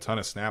playing a ton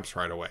of snaps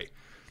right away.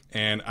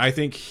 And I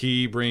think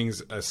he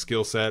brings a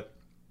skill set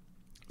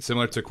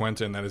similar to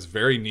Quentin that is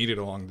very needed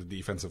along the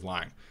defensive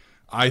line.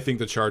 I think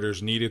the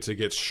Chargers needed to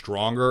get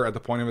stronger at the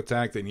point of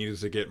attack. They needed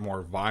to get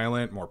more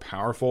violent, more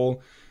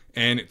powerful.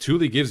 And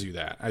Tuli gives you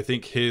that. I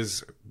think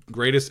his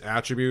greatest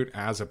attribute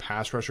as a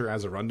pass rusher,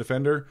 as a run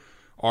defender,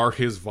 are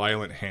his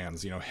violent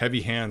hands.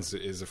 Heavy hands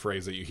is a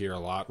phrase that you hear a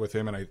lot with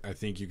him. And I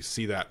think you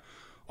see that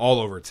all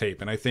over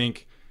tape. And I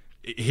think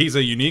he's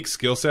a unique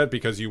skill set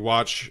because you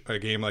watch a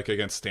game like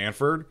against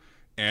Stanford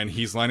and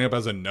he's lining up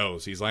as a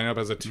nose. He's lining up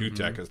as a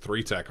 2-tech, a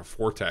 3-tech, a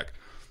 4-tech.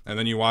 And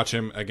then you watch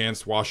him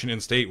against Washington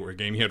State, where a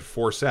game he had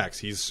 4 sacks.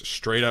 He's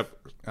straight up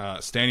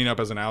standing up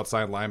as an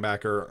outside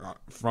linebacker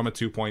from a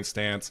 2-point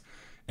stance,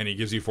 and he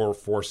gives you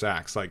four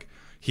sacks. Like,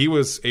 he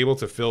was able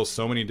to fill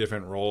so many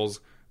different roles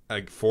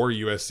for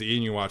USC,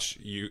 and you watch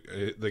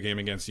the game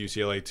against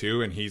UCLA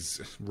too, and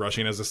he's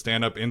rushing as a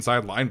stand-up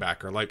inside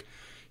linebacker. Like,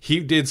 he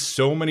did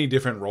so many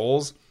different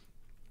roles.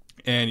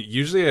 And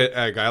usually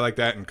a guy like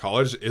that in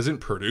college isn't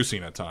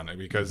producing a ton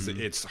because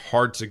it's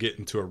hard to get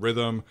into a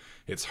rhythm.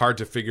 It's hard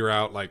to figure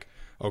out, like,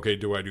 okay,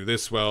 do I do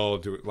this well?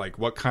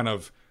 What kind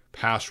of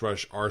pass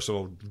rush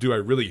arsenal do I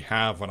really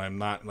have when I'm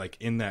not like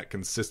in that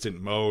consistent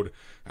mode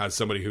as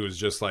somebody who is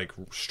just like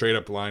straight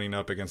up lining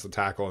up against the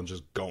tackle and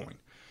just going.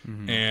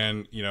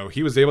 And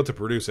he was able to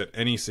produce at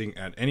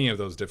any of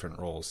those different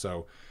roles.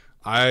 So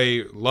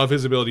I love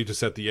his ability to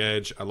set the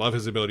edge. I love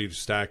his ability to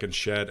stack and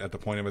shed at the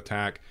point of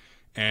attack.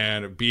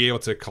 And be able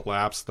to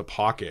collapse the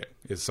pocket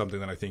is something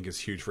that I think is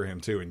huge for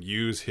him too. And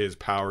use his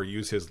power,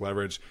 use his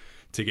leverage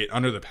to get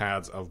under the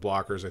pads of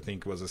blockers, I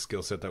think was a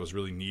skill set that was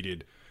really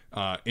needed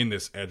in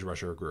this edge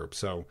rusher group.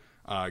 So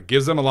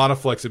gives them a lot of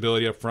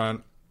flexibility up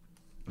front.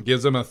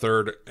 Gives them a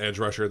third edge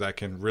rusher that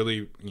can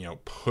really,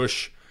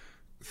 push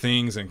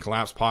things and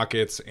collapse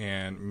pockets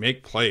and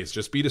make plays,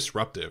 just be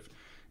disruptive.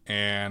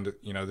 And,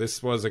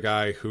 this was a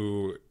guy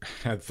who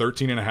had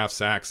 13 and a half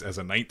sacks as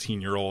a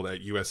 19-year-old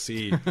at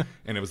USC.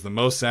 And it was the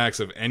most sacks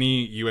of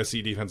any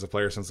USC defensive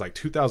player since like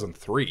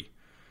 2003.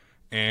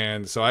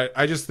 And so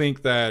I just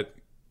think that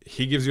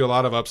he gives you a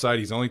lot of upside.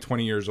 He's only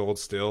 20 years old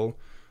still,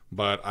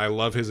 but I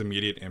love his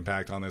immediate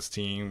impact on this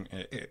team.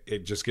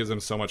 It just gives them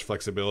so much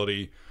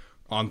flexibility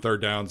on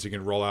third downs. You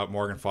can roll out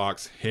Morgan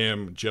Fox,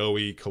 him,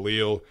 Joey,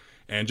 Khalil,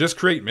 and just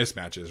create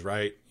mismatches,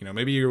 right?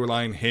 Maybe you're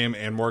relying him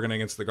and Morgan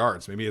against the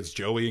guards. Maybe it's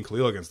Joey and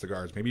Khalil against the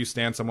guards. Maybe you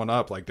stand someone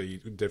up like they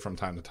did from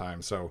time to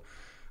time. So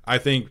I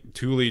think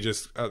Tuli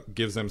just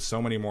gives them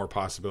so many more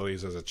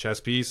possibilities as a chess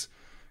piece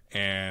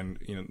and,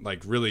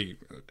 really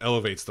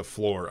elevates the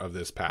floor of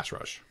this pass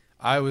rush.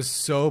 I was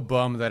so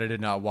bummed that I did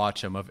not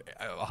watch him. Of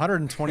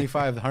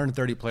 125,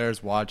 130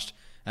 players watched,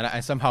 and I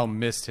somehow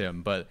missed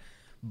him. But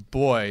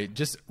boy,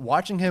 just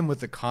watching him with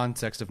the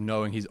context of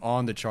knowing he's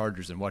on the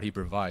Chargers and what he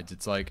provides,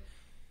 it's like,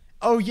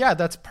 oh, yeah,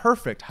 that's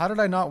perfect. How did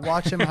I not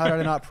watch him? How did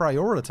I not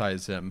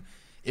prioritize him?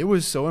 It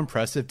was so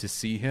impressive to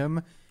see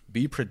him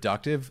be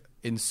productive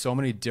in so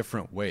many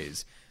different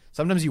ways.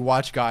 Sometimes you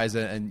watch guys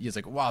and it's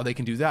like, wow, they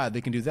can do that.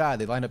 They can do that.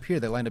 They line up here.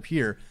 They line up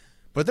here.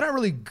 But they're not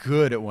really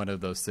good at one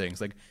of those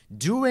things. Like,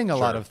 doing a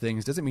lot of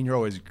things doesn't mean you're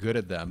always good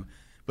at them.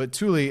 But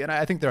Tuli, and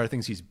I think there are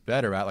things he's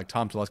better at. Like,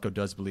 Tom Telesco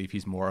does believe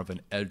he's more of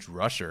an edge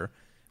rusher,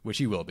 which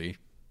he will be.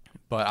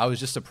 But I was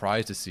just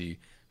surprised to see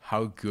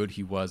how good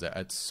he was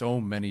at so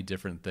many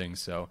different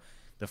things. So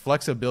the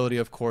flexibility,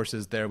 of course,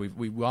 is there.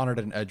 We wanted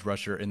an edge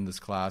rusher in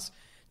this class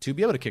to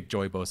be able to kick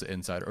Joey Bosa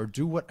inside or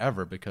do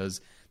whatever, because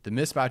the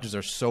mismatches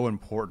are so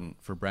important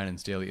for Brandon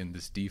Staley in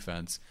this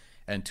defense.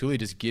 And Tuli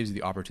just gives you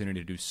the opportunity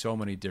to do so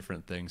many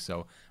different things.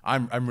 So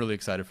I'm really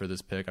excited for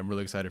this pick. I'm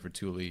really excited for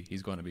Tuli.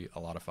 He's going to be a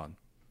lot of fun.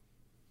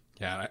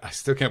 Yeah, I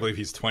still can't believe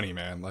he's 20,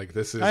 man. Like,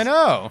 this is, I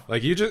know.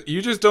 Like, you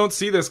just don't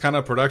see this kind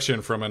of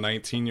production from a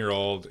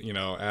 19-year-old,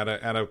 at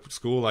a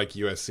school like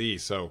USC.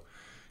 So,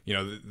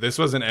 this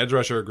was an edge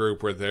rusher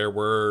group where there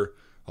were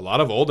a lot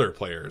of older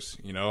players.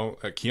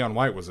 Keon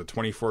White was a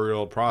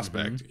 24-year-old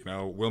prospect.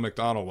 Will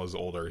McDonald was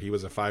older. He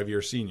was a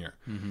 5-year senior.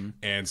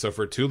 And so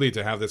for Tuli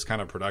to have this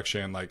kind of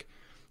production, like,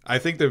 I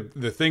think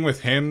the thing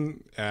with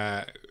him,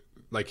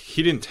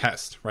 he didn't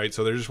test, right?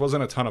 So there just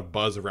wasn't a ton of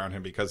buzz around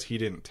him because he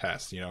didn't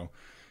test,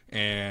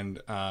 And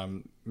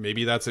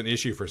maybe that's an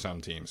issue for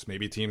some teams.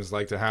 Maybe teams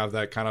like to have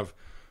that kind of,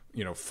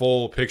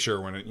 full picture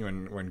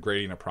when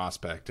grading a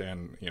prospect.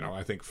 And,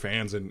 I think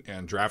fans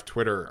and draft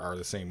Twitter are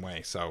the same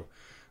way. So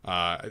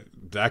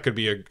that could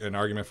be an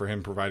argument for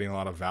him providing a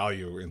lot of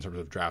value in terms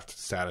of draft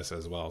status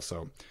as well.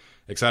 So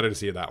excited to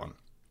see that one.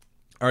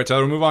 All right, so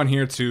we'll move on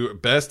here to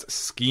best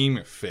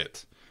scheme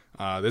fit.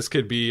 This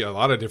could be a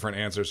lot of different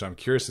answers, so I'm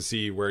curious to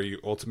see where you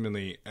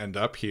ultimately end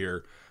up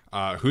here.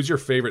 Who's your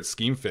favorite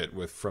scheme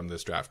fit from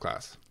this draft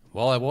class?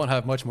 Well, I won't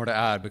have much more to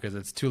add because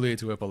it's Tuli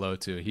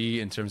Tuipulotu.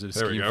 He, in terms of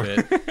There we scheme go.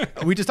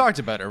 fit, we just talked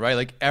about it, right?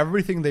 Like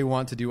everything they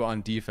want to do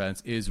on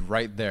defense is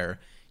right there.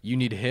 You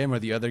need him or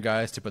the other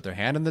guys to put their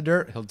hand in the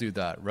dirt. He'll do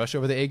that. Rush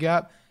over the A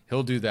gap.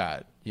 He'll do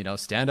that.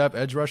 Stand up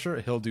edge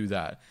rusher. He'll do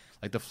that.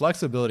 Like the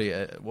flexibility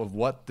of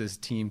what this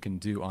team can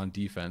do on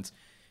defense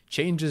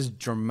changes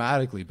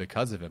dramatically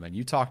because of him. And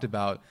you talked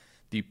about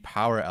the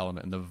power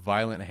element and the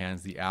violent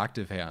hands, the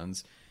active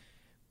hands.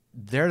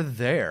 They're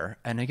there.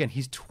 And again,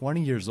 he's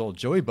 20 years old.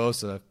 Joey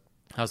Bosa,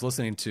 I was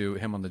listening to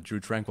him on the Drew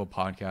Tranquil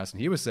podcast, and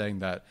he was saying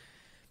that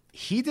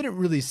he didn't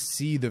really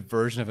see the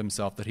version of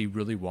himself that he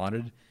really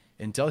wanted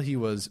until he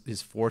was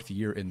his 4th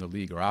year in the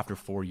league, or after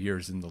 4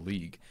 years in the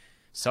league.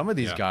 Some of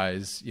these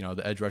guys,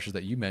 the edge rushers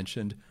that you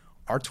mentioned,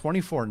 are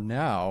 24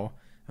 now.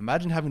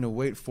 Imagine having to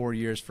wait 4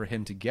 years for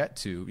him to get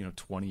to,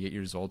 28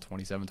 years old,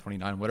 27,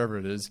 29, whatever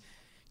it is,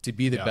 to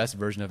be the best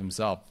version of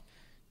himself.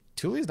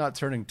 Tuli's not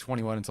turning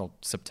 21 until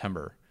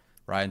September,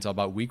 right? Until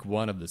about week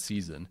 1 of the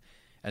season.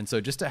 And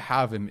so just to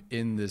have him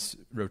in this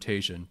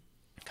rotation,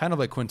 kind of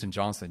like Quentin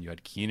Johnson, you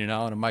had Keenan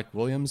Allen and Mike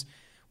Williams.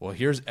 Well,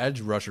 here's edge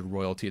rusher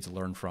royalty to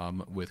learn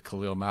from with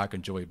Khalil Mack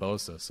and Joey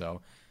Bosa.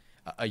 So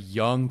a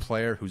young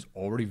player who's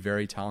already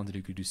very talented,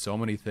 who could do so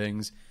many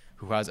things,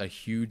 who has a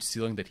huge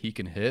ceiling that he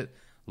can hit,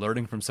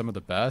 learning from some of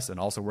the best, and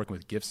also working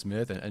with Gift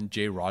Smith and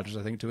Jay Rogers,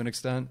 I think, to an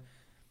extent.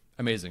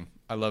 Amazing.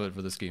 I love it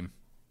for the scheme.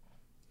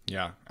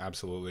 Yeah,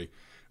 absolutely.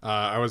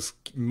 I was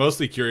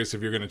mostly curious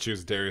if you're going to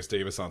choose Darius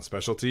Davis on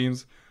special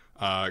teams,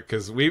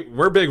 because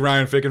we're big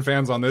Ryan Ficken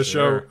fans on this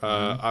show.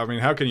 I mean,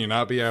 how can you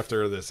not be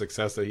after the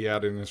success that he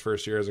had in his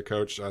first year as a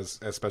coach, as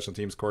special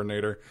teams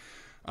coordinator?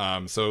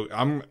 So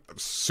I'm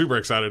super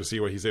excited to see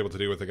what he's able to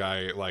do with a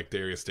guy like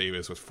Darius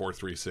Davis with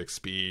 4.36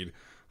 speed,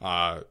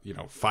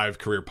 5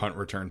 career punt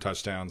return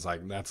touchdowns.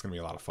 Like, that's going to be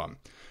a lot of fun.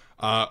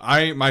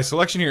 My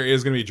selection here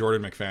is going to be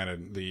Jordan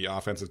McFadden, the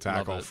offensive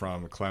tackle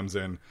from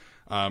Clemson.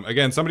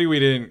 Again, somebody we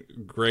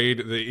didn't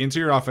grade. The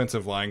interior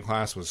offensive line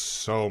class was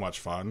so much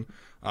fun.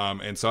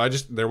 And so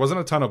there wasn't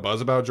a ton of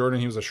buzz about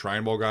Jordan. He was a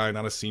Shrine Bowl guy,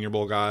 not a Senior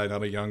Bowl guy,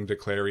 not a young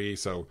declaree.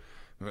 So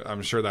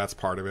I'm sure that's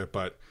part of it.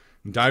 But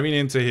diving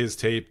into his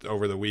tape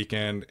over the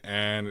weekend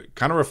and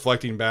kind of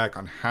reflecting back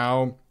on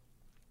how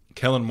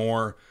Kellen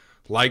Moore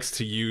likes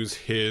to use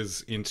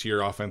his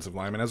interior offensive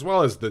linemen, as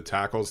well as the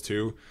tackles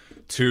too,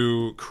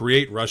 to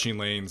create rushing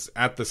lanes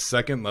at the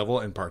second level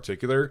in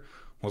particular,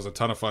 was a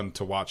ton of fun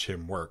to watch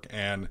him work.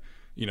 And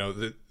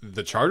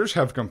the Chargers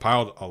have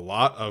compiled a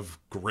lot of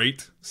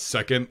great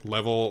second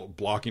level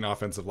blocking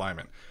offensive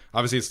linemen.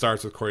 Obviously, it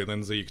starts with Corey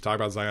Linsley. You can talk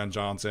about Zion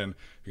Johnson.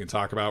 You can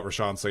talk about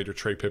Rashawn Slater,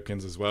 Trey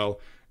Pipkins as well.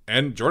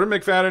 And Jordan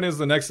McFadden is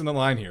the next in the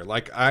line here.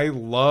 Like, I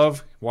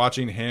love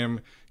watching him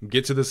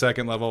get to the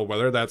second level,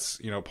 whether that's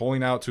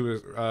pulling out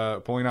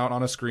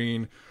on a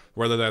screen,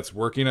 whether that's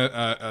working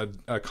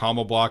a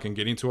combo block and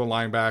getting to a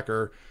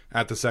linebacker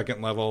at the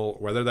second level,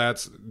 whether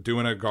that's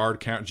doing a guard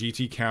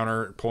GT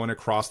counter, pulling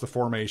across the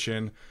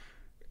formation.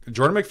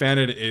 Jordan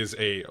McFadden is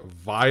a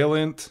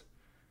violent,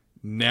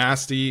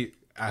 nasty,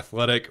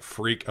 athletic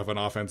freak of an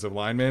offensive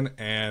lineman,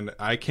 and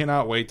I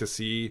cannot wait to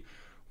see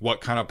what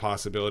kind of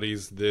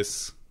possibilities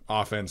this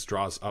offense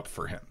draws up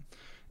for him.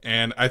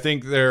 And I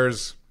think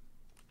there's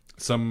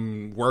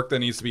some work that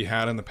needs to be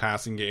had in the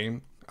passing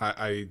game.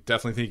 I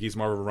definitely think he's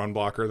more of a run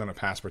blocker than a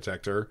pass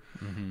protector.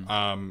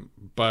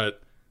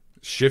 But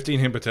shifting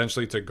him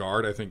potentially to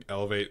guard, I think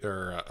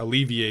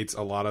alleviates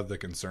a lot of the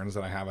concerns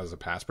that I have as a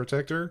pass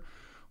protector.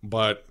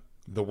 But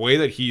the way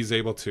that he's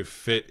able to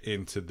fit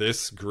into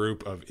this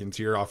group of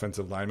interior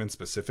offensive linemen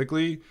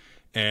specifically,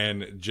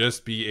 and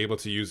just be able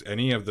to use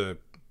any of the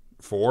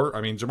 4. I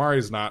mean, Jamari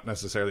is not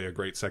necessarily a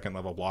great second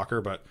level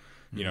blocker, but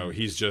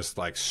he's just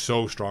like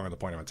so strong at the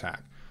point of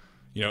attack.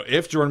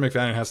 If Jordan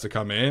McFadden has to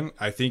come in,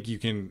 I think you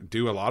can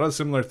do a lot of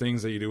similar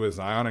things that you do with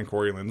Zion and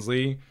Corey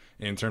Linsley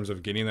in terms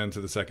of getting them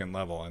to the second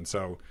level. And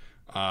so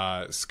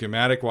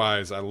schematic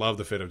wise, I love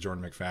the fit of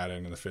Jordan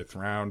McFadden in the 5th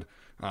round.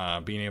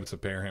 Being able to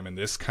pair him in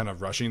this kind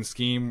of rushing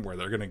scheme where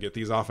they're going to get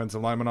these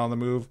offensive linemen on the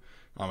move,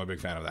 I'm a big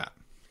fan of that.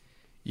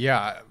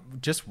 Yeah,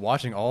 just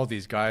watching all of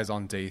these guys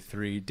on day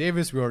 3.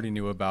 Davis we already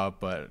knew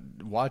about, but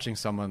watching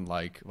someone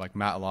like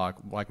Matlock,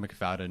 like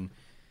McFadden,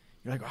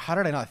 you're like, how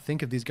did I not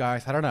think of these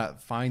guys? How did I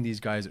not find these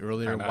guys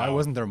earlier? Why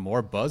wasn't there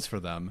more buzz for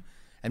them?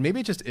 And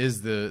maybe it just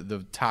is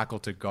the tackle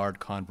to guard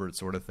convert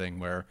sort of thing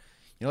where,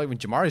 like when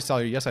Jamari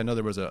Salyer, yes, I know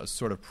there was a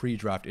sort of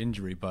pre-draft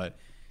injury, but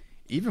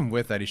even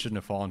with that, he shouldn't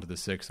have fallen to the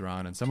 6th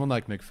round. And someone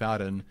like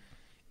McFadden,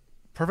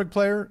 perfect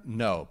player?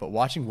 No. But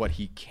watching what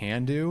he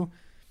can do,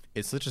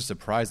 it's such a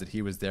surprise that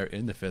he was there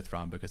in the 5th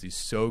round because he's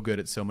so good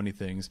at so many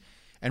things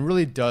and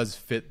really does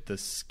fit the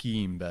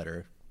scheme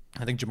better.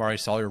 I think Jamari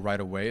Salyer right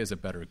away is a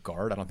better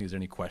guard. I don't think there's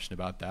any question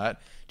about that.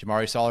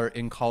 Jamari Salyer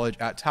in college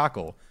at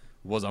tackle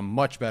was a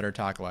much better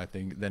tackle, I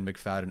think, than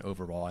McFadden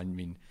overall. I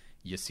mean,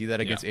 you see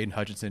that against Aiden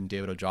Hutchinson and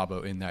David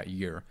Ojabo in that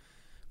year.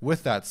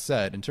 with that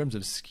said, in terms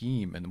of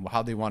scheme and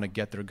how they want to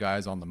get their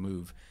guys on the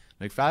move,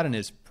 McFadden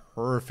is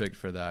perfect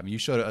for that. I mean, you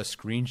showed a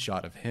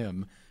screenshot of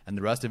him and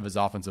the rest of his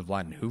offensive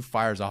line and who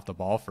fires off the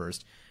ball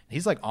first.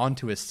 He's like on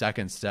to his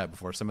second step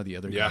before some of the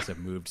other guys have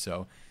moved.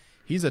 So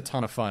he's a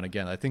ton of fun.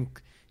 Again, I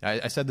think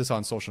I said this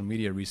on social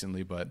media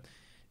recently, but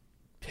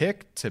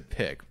pick to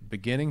pick,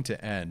 beginning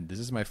to end, this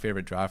is my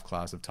favorite draft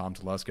class of Tom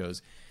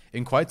Telesco's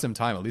in quite some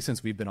time, at least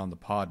since we've been on the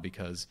pod,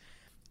 because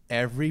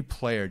every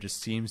player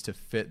just seems to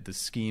fit the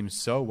scheme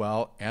so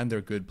well, and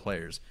they're good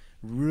players.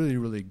 Really,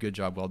 really good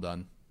job. Well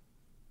done.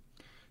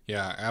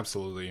 Yeah,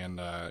 absolutely. And,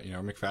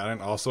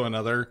 McFadden, also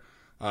another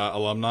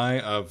alumni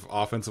of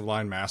offensive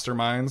line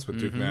masterminds with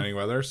Duke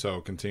Manyweather.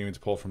 So continuing to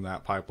pull from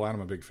that pipeline.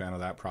 I'm a big fan of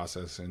that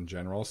process in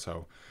general.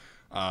 So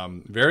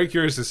very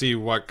curious to see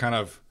what kind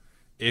of,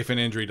 if an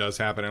injury does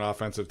happen in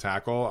offensive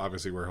tackle.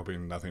 Obviously, we're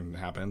hoping nothing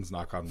happens,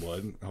 knock on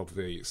wood.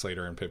 Hopefully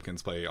Slater and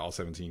Pipkins play all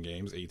 17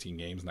 games, 18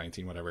 games,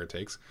 19, whatever it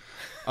takes.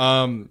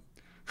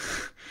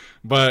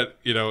 But,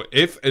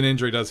 if an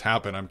injury does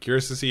happen, I'm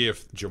curious to see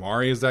if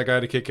Jamari is that guy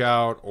to kick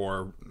out,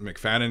 or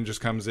McFadden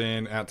just comes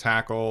in at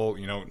tackle,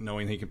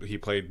 knowing he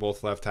played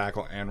both left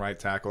tackle and right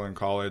tackle in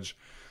college,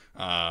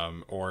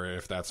 or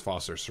if that's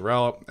Foster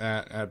Sorrell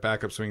at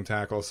backup swing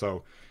tackle.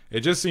 So it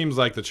just seems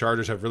like the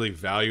Chargers have really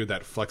valued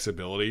that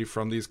flexibility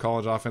from these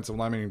college offensive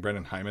linemen.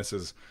 Brendan Hymas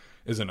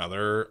is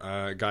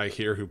another guy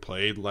here who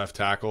played left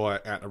tackle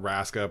at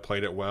Nebraska,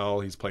 played it well.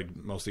 He's played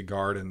mostly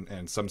guard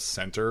and some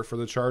center for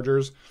the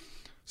Chargers.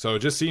 So it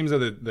just seems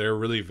that they're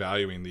really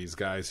valuing these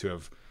guys who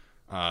have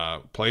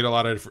played a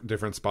lot of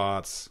different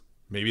spots.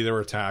 Maybe they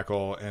were a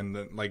tackle, and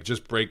then,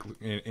 just break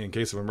in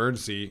case of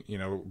emergency,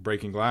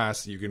 breaking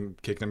glass, you can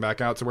kick them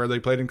back out to where they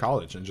played in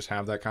college and just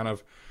have that kind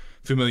of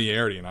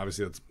familiarity. And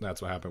obviously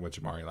that's what happened with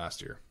Jamari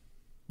last year.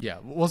 Yeah,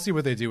 we'll see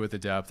what they do with the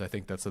depth. I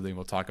think that's something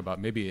we'll talk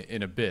about maybe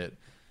in a bit.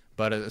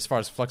 But as far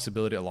as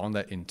flexibility along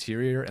that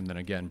interior, and then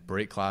again,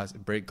 break glass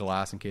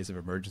in case of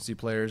emergency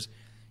players,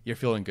 you're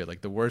feeling good.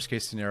 Like the worst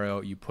case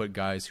scenario, you put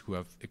guys who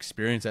have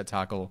experience at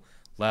tackle,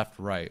 left,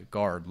 right,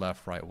 guard,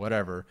 left, right,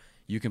 whatever.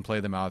 You can play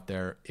them out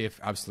there if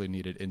absolutely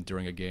needed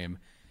during a game.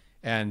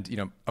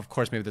 And, of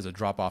course, maybe there's a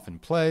drop off in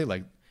play.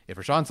 Like if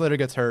Rashawn Slater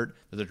gets hurt,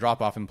 there's a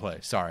drop off in play.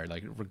 Sorry,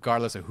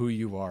 regardless of who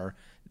you are,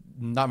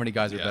 not many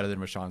guys are better than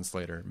Rashawn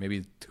Slater.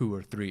 Maybe 2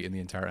 or 3 in the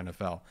entire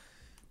NFL.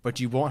 But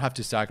you won't have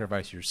to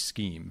sacrifice your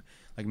scheme.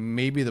 Like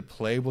maybe the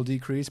play will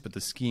decrease, but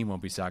the scheme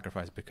won't be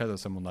sacrificed because of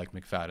someone like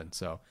McFadden.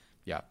 So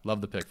yeah, love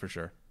the pick for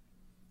sure.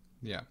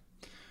 Yeah.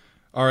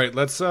 All right,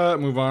 let's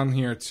move on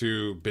here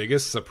to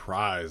biggest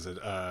surprise.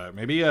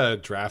 Maybe a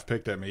draft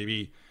pick that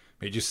maybe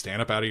made you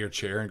stand up out of your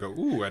chair and go,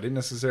 ooh, I didn't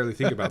necessarily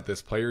think about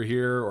this player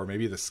here, or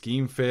maybe the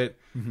scheme fit.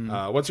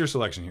 What's your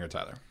selection here,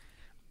 Tyler?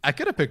 I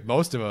could have picked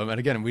most of them. And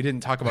again, we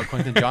didn't talk about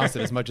Quentin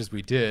Johnston as much as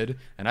we did.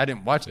 And I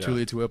didn't watch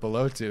Tuli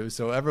Tuipulotu,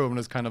 so everyone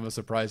was kind of a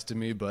surprise to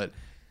me. But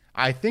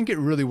I think it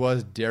really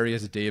was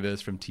Darius Davis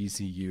from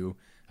TCU.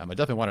 I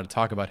definitely wanted to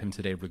talk about him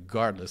today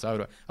regardless. I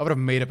would have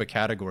made up a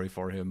category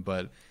for him.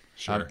 But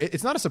sure.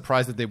 It's not a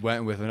surprise that they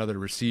went with another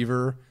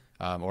receiver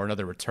or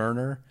another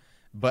returner.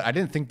 But I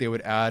didn't think they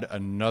would add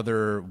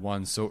another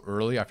one so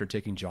early after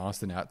taking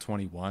Johnston at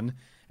 21.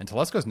 And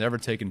Telesco's never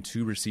taken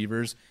 2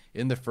 receivers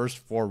in the first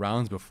 4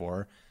 rounds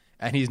before.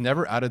 And he's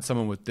never added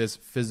someone with this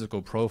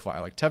physical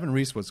profile. Like Tevin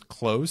Reese was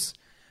close,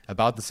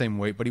 about the same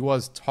weight, but he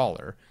was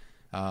taller.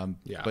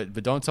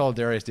 But don't tell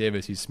Darius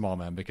Davis he's small,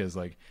 man, because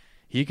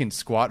he can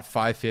squat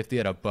 550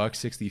 at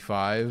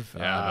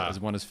 $165 as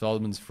one of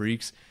Feldman's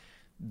freaks.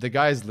 The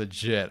guy's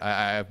legit.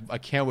 I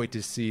can't wait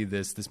to see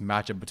this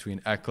matchup between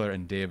Eckler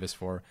and Davis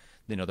for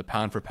the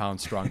pound for pound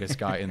strongest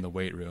guy in the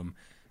weight room.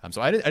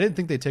 So I didn't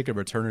think they'd take a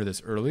returner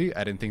this early.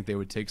 I didn't think they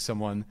would take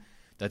someone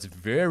that's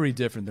very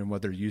different than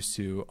what they're used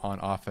to on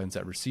offense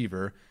at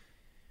receiver.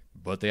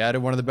 But they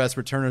added one of the best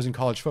returners in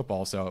college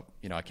football, so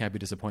I can't be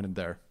disappointed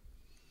there.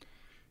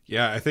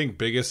 Yeah, I think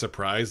biggest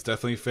surprise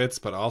definitely fits,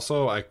 but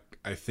also I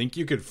think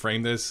you could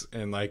frame this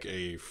in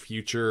a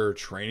future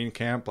training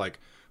camp,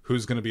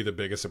 who's going to be the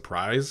biggest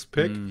surprise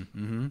pick,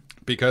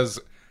 because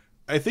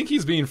I think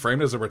he's being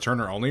framed as a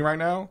returner only right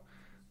now.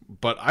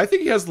 But I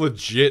think he has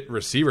legit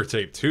receiver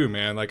tape too,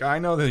 man. I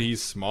know that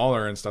he's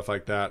smaller and stuff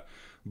like that,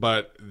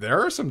 but there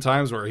are some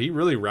times where he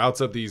really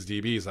routes up these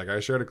DBs. I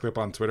shared a clip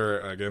on Twitter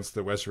against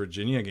the West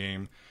Virginia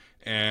game,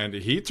 and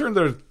he turned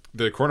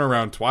the corner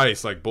around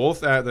twice,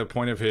 both at the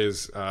point of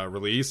his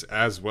release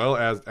as well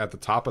as at the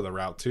top of the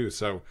route too.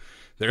 So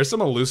there's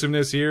some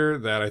elusiveness here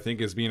that I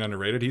think is being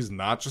underrated. He's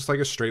not just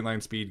a straight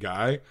line speed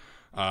guy.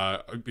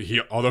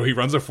 Although he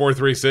runs a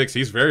 4.36,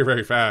 he's very,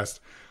 very fast.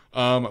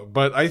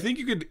 But I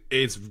think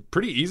it's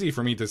pretty easy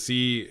for me to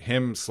see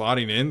him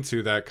slotting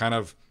into that kind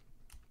of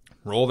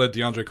role that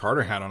DeAndre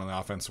Carter had on the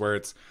offense, where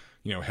it's,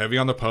 heavy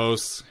on the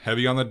posts,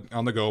 heavy on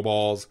the go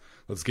balls.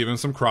 Let's give him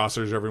some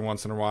crossers every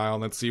once in a while.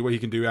 And let's see what he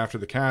can do after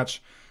the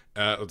catch.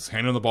 Let's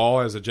hand him the ball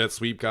as a jet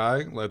sweep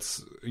guy.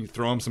 Let's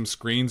throw him some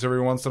screens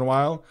every once in a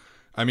while.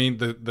 I mean,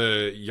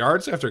 the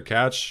yards after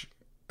catch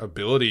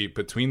ability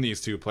between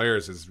these two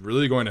players is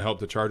really going to help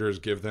the Chargers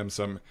give them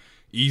some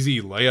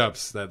easy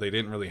layups that they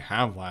didn't really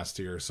have last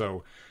year.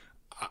 So,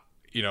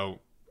 you know,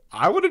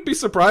 I wouldn't be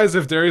surprised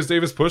if Darius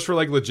Davis pushed for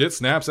like legit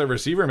snaps at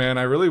receiver, man.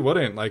 I really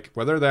wouldn't. Like,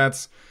 whether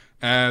that's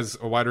as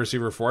a wide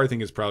receiver 4, I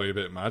think is probably a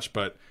bit much,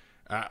 but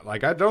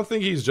like, I don't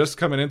think he's just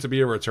coming in to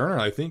be a returner.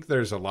 I think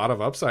there's a lot of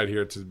upside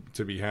here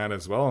to be had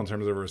as well in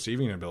terms of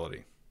receiving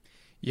ability.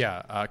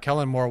 Yeah,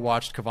 Kellen Moore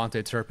watched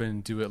Kevontae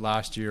Turpin do it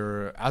last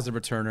year as a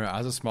returner,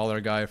 as a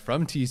smaller guy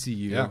from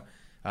TCU. Yeah.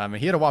 And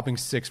he had a whopping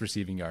 6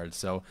 receiving yards.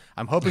 So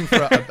I'm hoping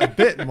for a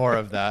bit more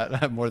of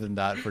that, more than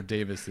that for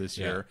Davis this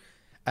year.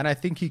 And I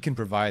think he can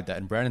provide that.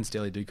 And Brandon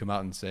Staley did come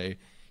out and say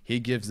he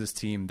gives this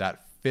team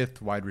that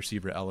 5th wide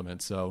receiver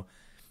element. So,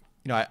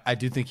 you know, I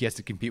do think he has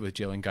to compete with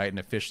Jalen Guyton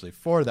officially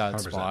for that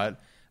 100%. Spot.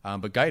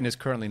 But Guyton is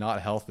currently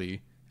not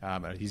healthy.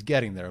 He's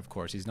getting there, of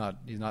course. He's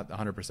not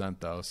 100%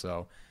 though.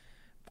 So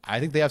I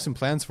think they have some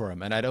plans for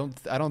him. And I don't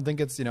think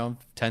it's,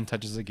 10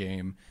 touches a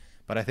game,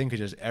 but I think it's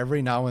just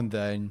every now and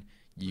then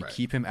you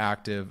keep him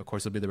active. Of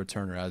course, he'll be the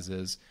returner as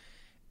is.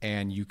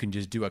 And you can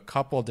just do a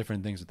couple of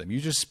different things with them. You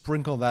just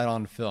sprinkle that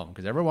on film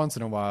because every once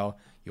in a while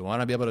you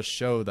want to be able to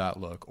show that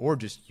look or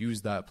just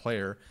use that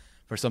player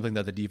for something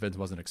that the defense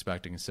wasn't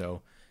expecting.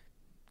 So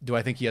do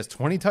I think he has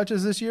 20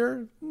 touches this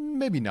year?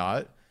 Maybe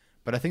not.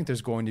 But I think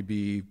there's going to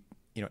be,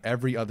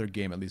 every other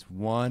game, at least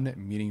one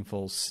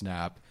meaningful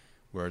snap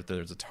where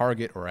there's a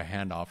target or a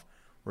handoff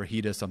where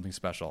he does something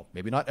special.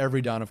 Maybe not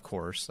every down, of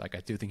course. Like, I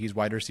do think he's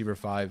wide receiver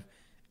 5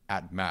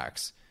 at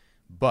max.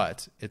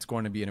 But it's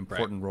going to be an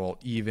important role,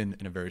 even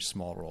in a very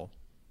small role.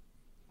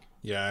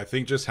 Yeah, I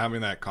think just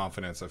having that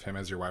confidence of him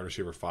as your wide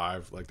receiver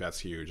 5, like,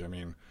 that's huge. I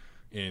mean,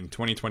 in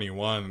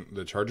 2021,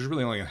 the Chargers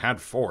really only had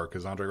 4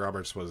 because Andre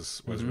Roberts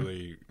was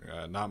really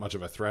not much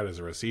of a threat as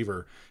a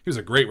receiver. He was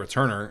a great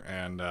returner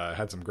and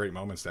had some great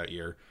moments that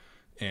year.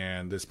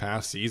 And this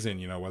past season,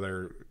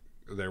 whether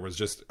there was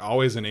just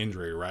always an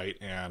injury, right?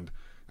 And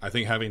I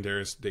think having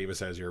Darius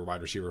Davis as your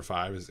wide receiver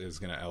 5 is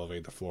going to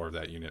elevate the floor of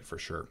that unit for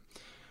sure.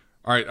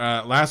 All right,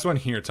 last one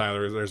here,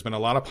 Tyler. There's been a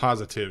lot of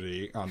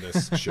positivity on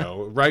this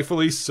show,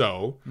 rightfully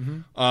so.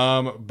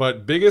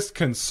 But biggest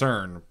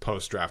concern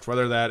post-draft,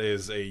 whether that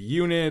is a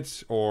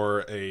unit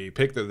or a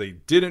pick that they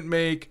didn't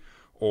make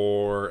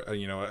or,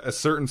 a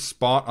certain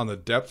spot on the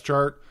depth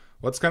chart,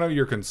 what's kind of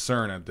your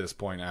concern at this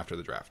point after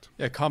the draft?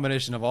 Yeah, a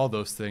combination of all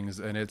those things,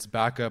 and it's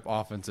backup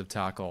offensive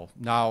tackle.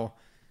 Now,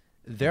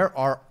 there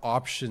are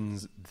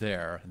options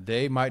there.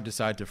 They might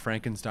decide to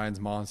Frankenstein's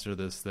monster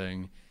this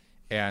thing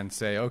and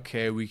say,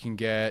 okay, we can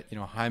get,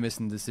 Hymus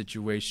in this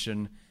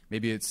situation.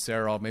 Maybe it's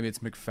Serrell, maybe it's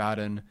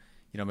McFadden,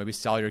 maybe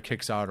Salyer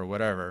kicks out or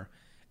whatever.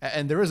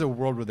 And there is a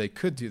world where they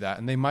could do that,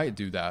 and they might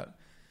do that.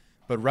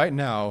 But right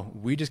now,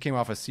 we just came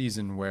off a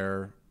season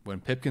where when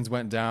Pipkins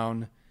went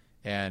down,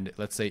 and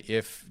let's say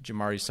if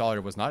Jamari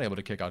Salyer was not able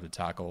to kick out to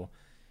tackle,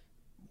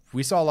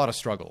 we saw a lot of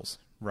struggles,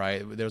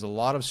 right? There's a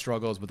lot of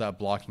struggles with that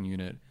blocking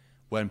unit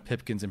when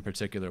Pipkins in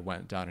particular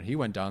went down. And he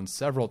went down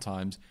several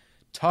times,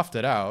 toughed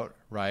it out,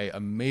 right?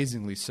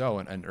 Amazingly so,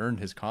 and earned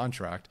his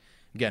contract.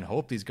 Again,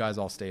 hope these guys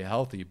all stay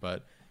healthy,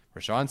 but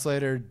Rashawn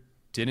Slater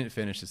didn't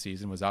finish the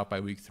season, was out by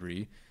week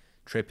 3.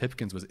 Trey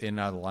Pipkins was in and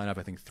out of the lineup,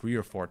 I think, 3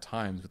 or 4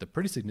 times with a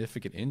pretty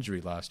significant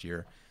injury last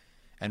year.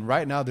 And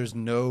right now, there's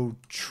no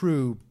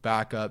true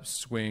backup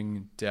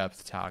swing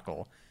depth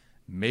tackle.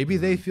 Maybe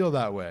they feel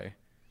that way,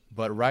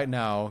 but right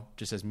now,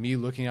 just as me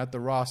looking at the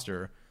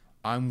roster,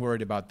 I'm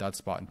worried about that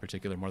spot in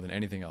particular more than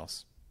anything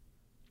else.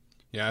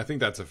 Yeah, I think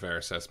that's a fair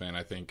assessment.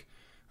 I think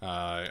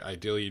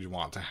ideally you'd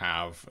want to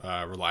have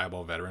a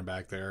reliable veteran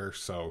back there.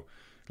 So,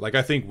 like,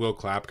 I think Will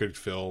Clapp could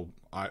fill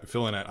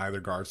in at either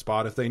guard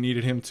spot if they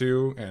needed him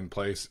to, and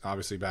play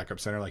obviously backup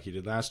center like he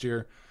did last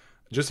year.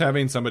 Just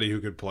having somebody who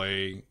could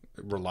play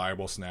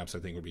reliable snaps, I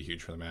think, would be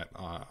huge for them at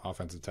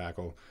offensive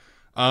tackle.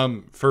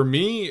 For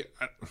me,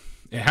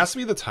 it has to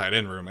be the tight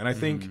end room, and I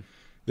think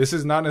this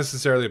is not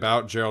necessarily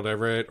about Gerald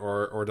Everett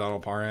or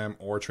Donald Parham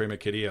or Trey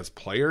McKitty as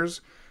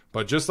players,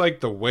 but just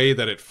like the way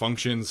that it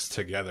functions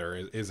together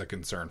is a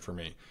concern for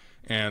me.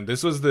 And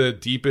this was the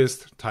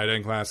deepest tight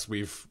end class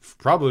we've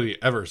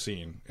probably ever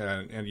seen.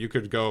 And you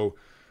could go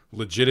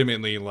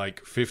legitimately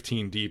like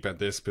 15 deep at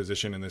this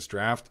position in this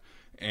draft,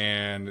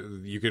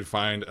 and you could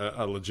find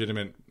a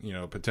legitimate,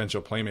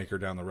 potential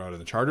playmaker down the road. And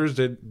the Chargers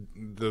did,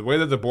 the way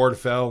that the board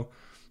fell,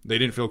 they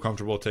didn't feel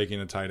comfortable taking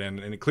a tight end.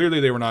 And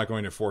clearly they were not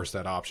going to force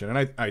that option.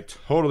 And I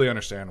totally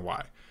understand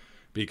why.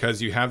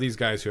 Because you have these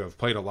guys who have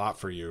played a lot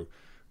for you,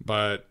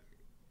 but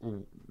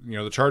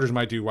the Chargers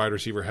might do wide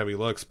receiver heavy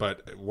looks,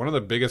 but one of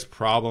the biggest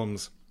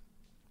problems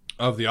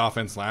of the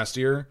offense last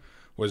year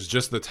was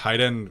just the tight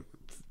end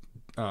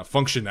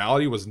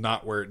functionality was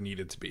not where it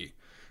needed to be.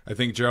 I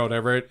think Gerald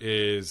Everett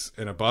is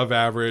an above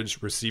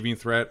average receiving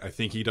threat. I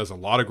think he does a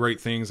lot of great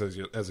things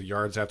as a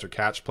yards after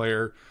catch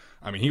player.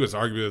 I mean, he was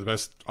arguably the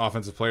best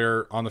offensive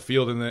player on the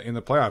field in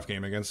the playoff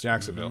game against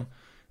Jacksonville.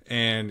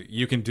 And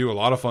you can do a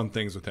lot of fun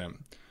things with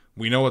him.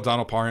 We know what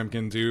Donald Parham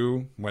can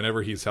do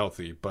whenever he's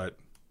healthy, but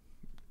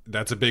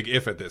that's a big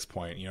if at this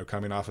point,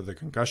 coming off of the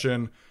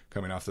concussion,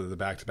 coming off of the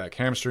back-to-back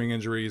hamstring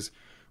injuries.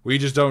 We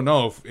just don't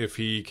know if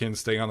he can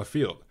stay on the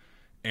field.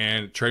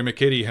 And Trey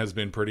McKitty has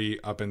been pretty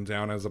up and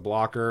down as a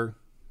blocker.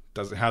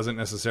 Hasn't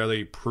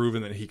necessarily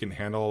proven that he can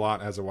handle a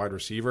lot as a wide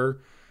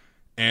receiver.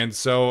 And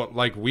so,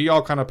 like, we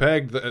all kind of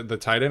pegged the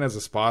tight end as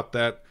a spot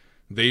that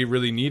they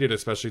really needed,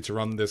 especially to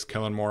run this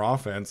Kellen Moore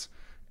offense,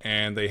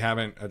 and they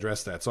haven't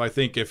addressed that. So I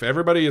think if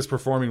everybody is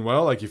performing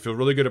well, like, you feel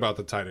really good about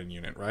the tight end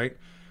unit, right?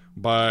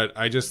 But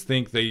I just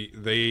think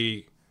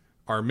they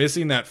are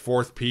missing that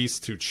fourth piece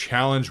to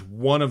challenge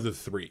one of the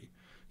three.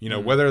 You know,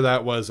 whether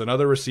that was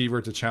another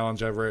receiver to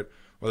challenge Everett,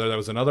 whether that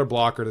was another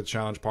blocker to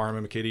challenge Parham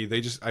and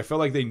McKitty. I felt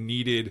like they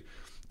needed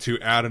to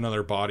add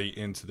another body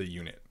into the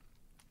unit.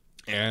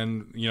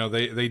 And, you know,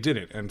 they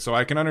didn't. And so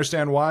I can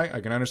understand why.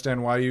 I can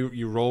understand why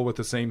you roll with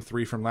the same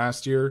three from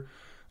last year.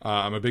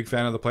 I'm a big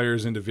fan of the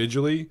players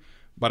individually,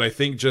 but I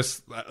think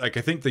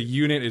the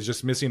unit is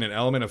just missing an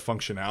element of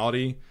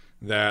functionality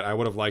that I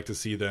would have liked to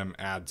see them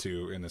add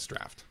to in this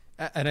draft.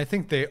 And I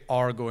think they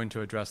are going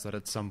to address that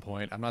at some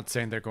point. I'm not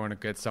saying they're going to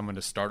get someone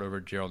to start over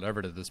Gerald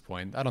Everett at this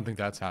point. I don't think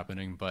that's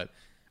happening, but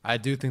I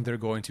do think they're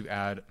going to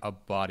add a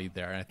body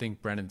there. And I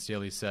think Brandon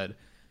Staley said,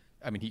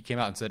 I mean, he came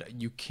out and said,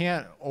 you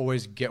can't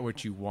always get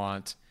what you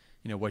want,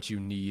 you know, what you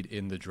need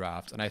in the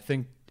draft. And I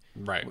think,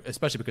 right,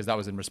 especially because that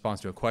was in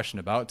response to a question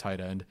about tight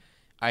end,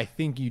 I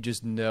think you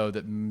just know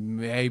that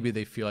maybe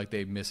they feel like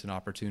they missed an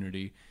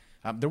opportunity.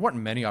 There weren't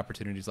many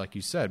opportunities, like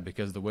you said,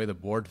 because the way the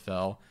board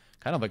fell,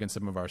 kind of like in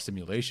some of our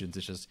simulations,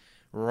 it's just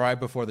right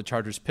before the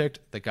Chargers picked,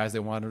 the guys they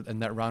wanted in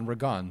that round were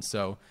gone.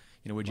 So,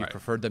 you know, would you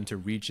prefer them to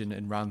reach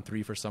in round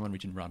 3 for someone,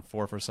 reach in round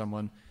 4 for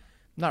someone?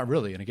 Not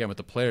really. And again, with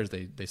the players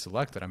they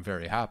selected, I'm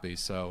very happy.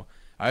 So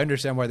I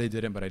understand why they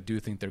didn't, but I do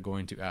think they're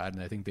going to add,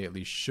 and I think they at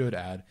least should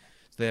add,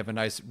 so they have a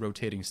nice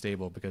rotating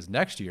stable, because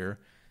next year,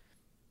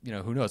 you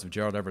know, who knows, if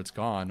Gerald Everett's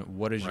gone,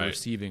 what is your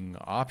receiving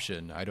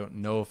option? I don't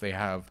know if they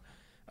have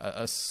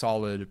a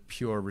solid,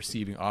 pure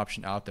receiving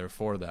option out there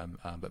for them,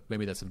 but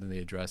maybe that's something they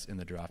address in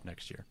the draft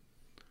next year.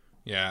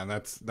 Yeah, and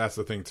that's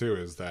the thing too,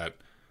 is that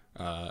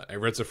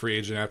Everett's a free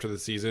agent after the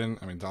season.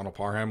 I mean, Donald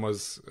Parham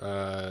was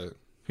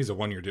he's a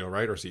 1-year deal,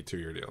 right? Or is he a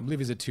 2-year deal? I believe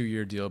he's a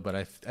 2-year deal, but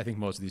I think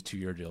most of these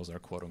 2-year deals are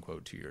quote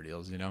unquote 2-year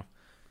deals, you know?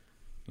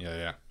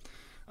 Yeah.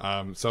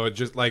 So it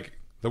just, like,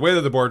 the way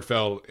that the board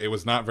fell, it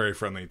was not very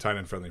friendly, tight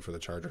end friendly for the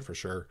Charger for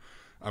sure.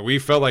 We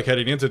felt like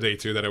heading into day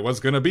 2 that it was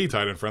going to be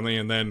tight end friendly,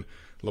 and then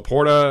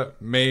Laporta,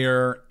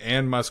 Mayer,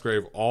 and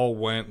Musgrave all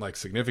went like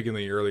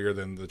significantly earlier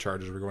than the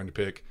Chargers were going to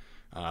pick.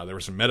 There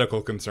were some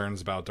medical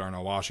concerns about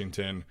Darnell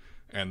Washington,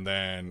 and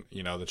then,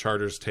 you know, the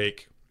Chargers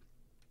take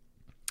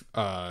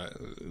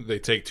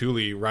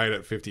Thule right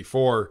at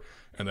 54,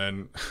 and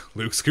then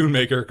Luke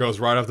Schoonmaker goes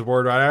right off the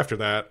board right after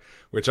that,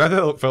 which I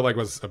felt like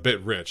was a bit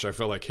rich. I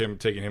felt like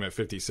taking him at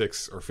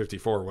 56 or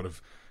 54 would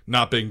have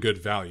not been good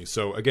value.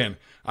 So again,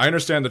 I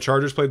understand the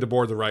Chargers played the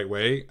board the right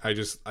way.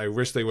 I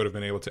wish they would have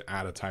been able to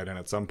add a tight end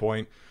at some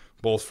point,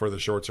 both for the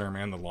short term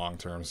and the long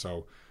term.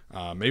 So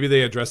maybe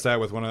they address that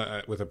with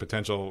with a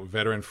potential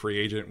veteran free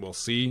agent. We'll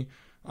see.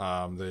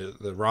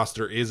 The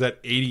roster is at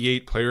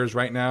 88 players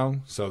right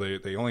now, so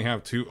they only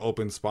have 2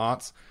 open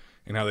spots,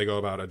 and how they go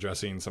about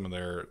addressing some of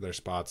their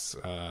spots,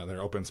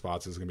 their open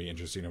spots, is going to be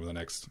interesting over the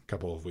next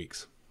couple of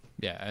weeks.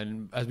 Yeah,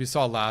 and as we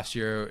saw last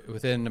year,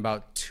 within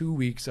about 2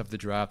 weeks of the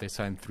draft, they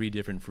signed 3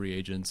 different free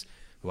agents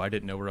who I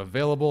didn't know were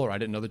available, or I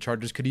didn't know the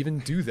Chargers could even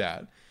do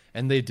that,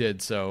 and they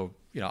did. So,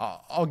 you know,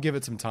 I'll give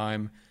it some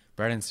time.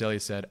 Brandon Staley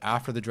said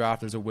after the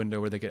draft, there's a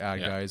window where they could add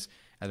guys.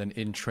 And then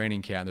in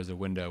training camp, there's a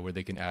window where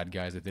they can add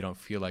guys if they don't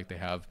feel like they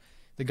have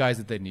the guys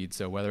that they need.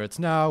 So whether it's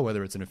now,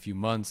 whether it's in a few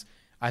months,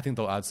 I think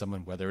they'll add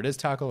someone, whether it is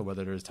tackle or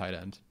whether it is tight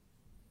end.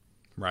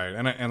 Right.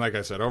 And like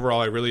I said,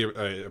 overall, I really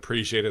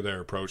appreciated their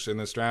approach in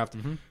this draft.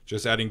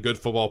 Just adding good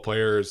football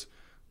players,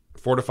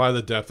 fortify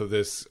the depth of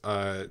this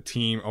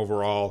team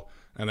overall,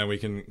 and then we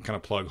can kind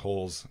of plug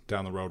holes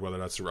down the road, whether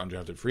that's through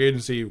undrafted free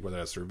agency, whether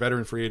that's through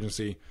veteran free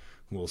agency.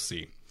 We'll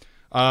see.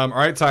 All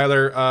right,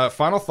 Tyler,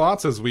 final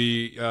thoughts as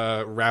we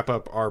wrap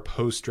up our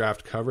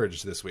post-draft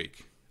coverage this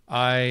week.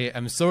 I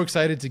am so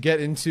excited to get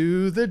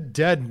into the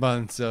dead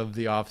months of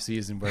the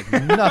offseason where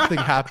nothing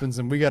happens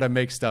and we got to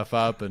make stuff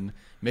up and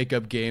make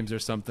up games or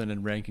something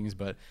and rankings.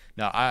 But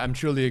no, I'm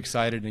truly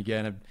excited. And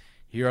again,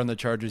 here on the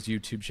Chargers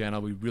YouTube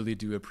channel, we really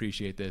do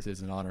appreciate this.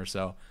 It's an honor.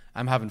 So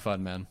I'm having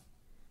fun, man.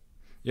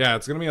 Yeah,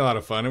 it's going to be a lot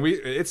of fun. And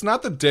it's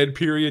not the dead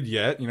period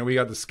yet. You know, we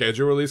got the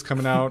schedule release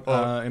coming out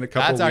in a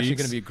couple weeks. That's actually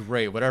going to be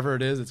great. Whatever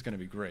it is, it's going to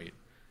be great.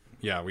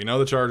 Yeah, we know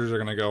the Chargers are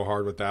going to go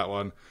hard with that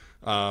one.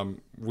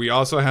 We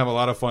also have a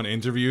lot of fun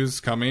interviews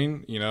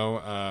coming. You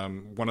know,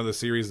 one of the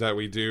series that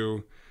we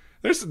do,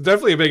 there's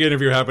definitely a big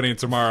interview happening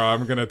tomorrow.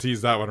 I'm going to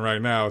tease that one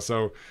right now.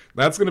 So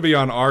that's going to be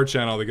on our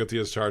channel, the Guilty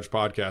as Charged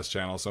podcast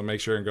channel. So make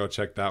sure and go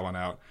check that one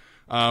out.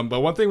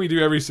 But one thing we do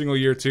every single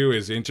year, too,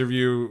 is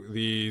interview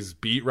these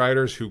beat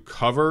writers who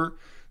cover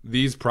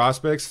these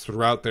prospects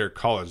throughout their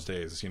college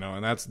days, you know,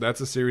 and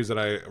that's a series that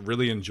I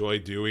really enjoy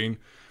doing.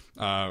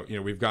 You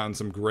know, we've gotten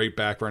some great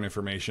background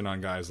information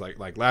on guys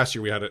like last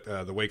year we had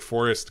the Wake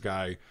Forest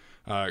guy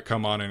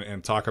come on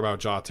and talk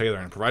about Jaw Taylor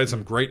and provided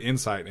some great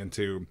insight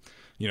into,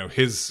 you know,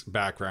 his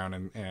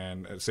background,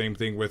 and same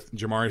thing with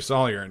Jamari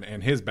Sawyer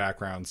and his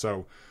background.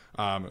 So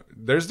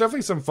there's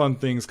definitely some fun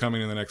things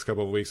coming in the next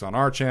couple of weeks on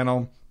our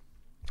channel.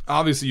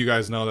 Obviously, you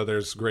guys know that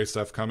there's great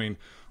stuff coming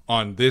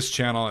on this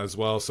channel as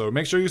well. So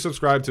make sure you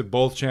subscribe to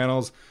both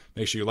channels.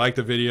 Make sure you like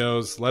the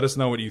videos. Let us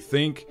know what you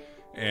think.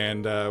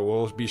 And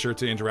we'll be sure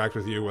to interact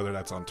with you, whether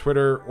that's on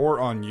Twitter or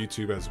on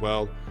YouTube as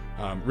well.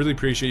 Really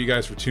appreciate you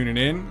guys for tuning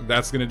in.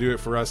 That's going to do it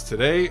for us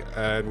today,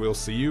 and we'll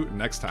see you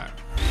next time.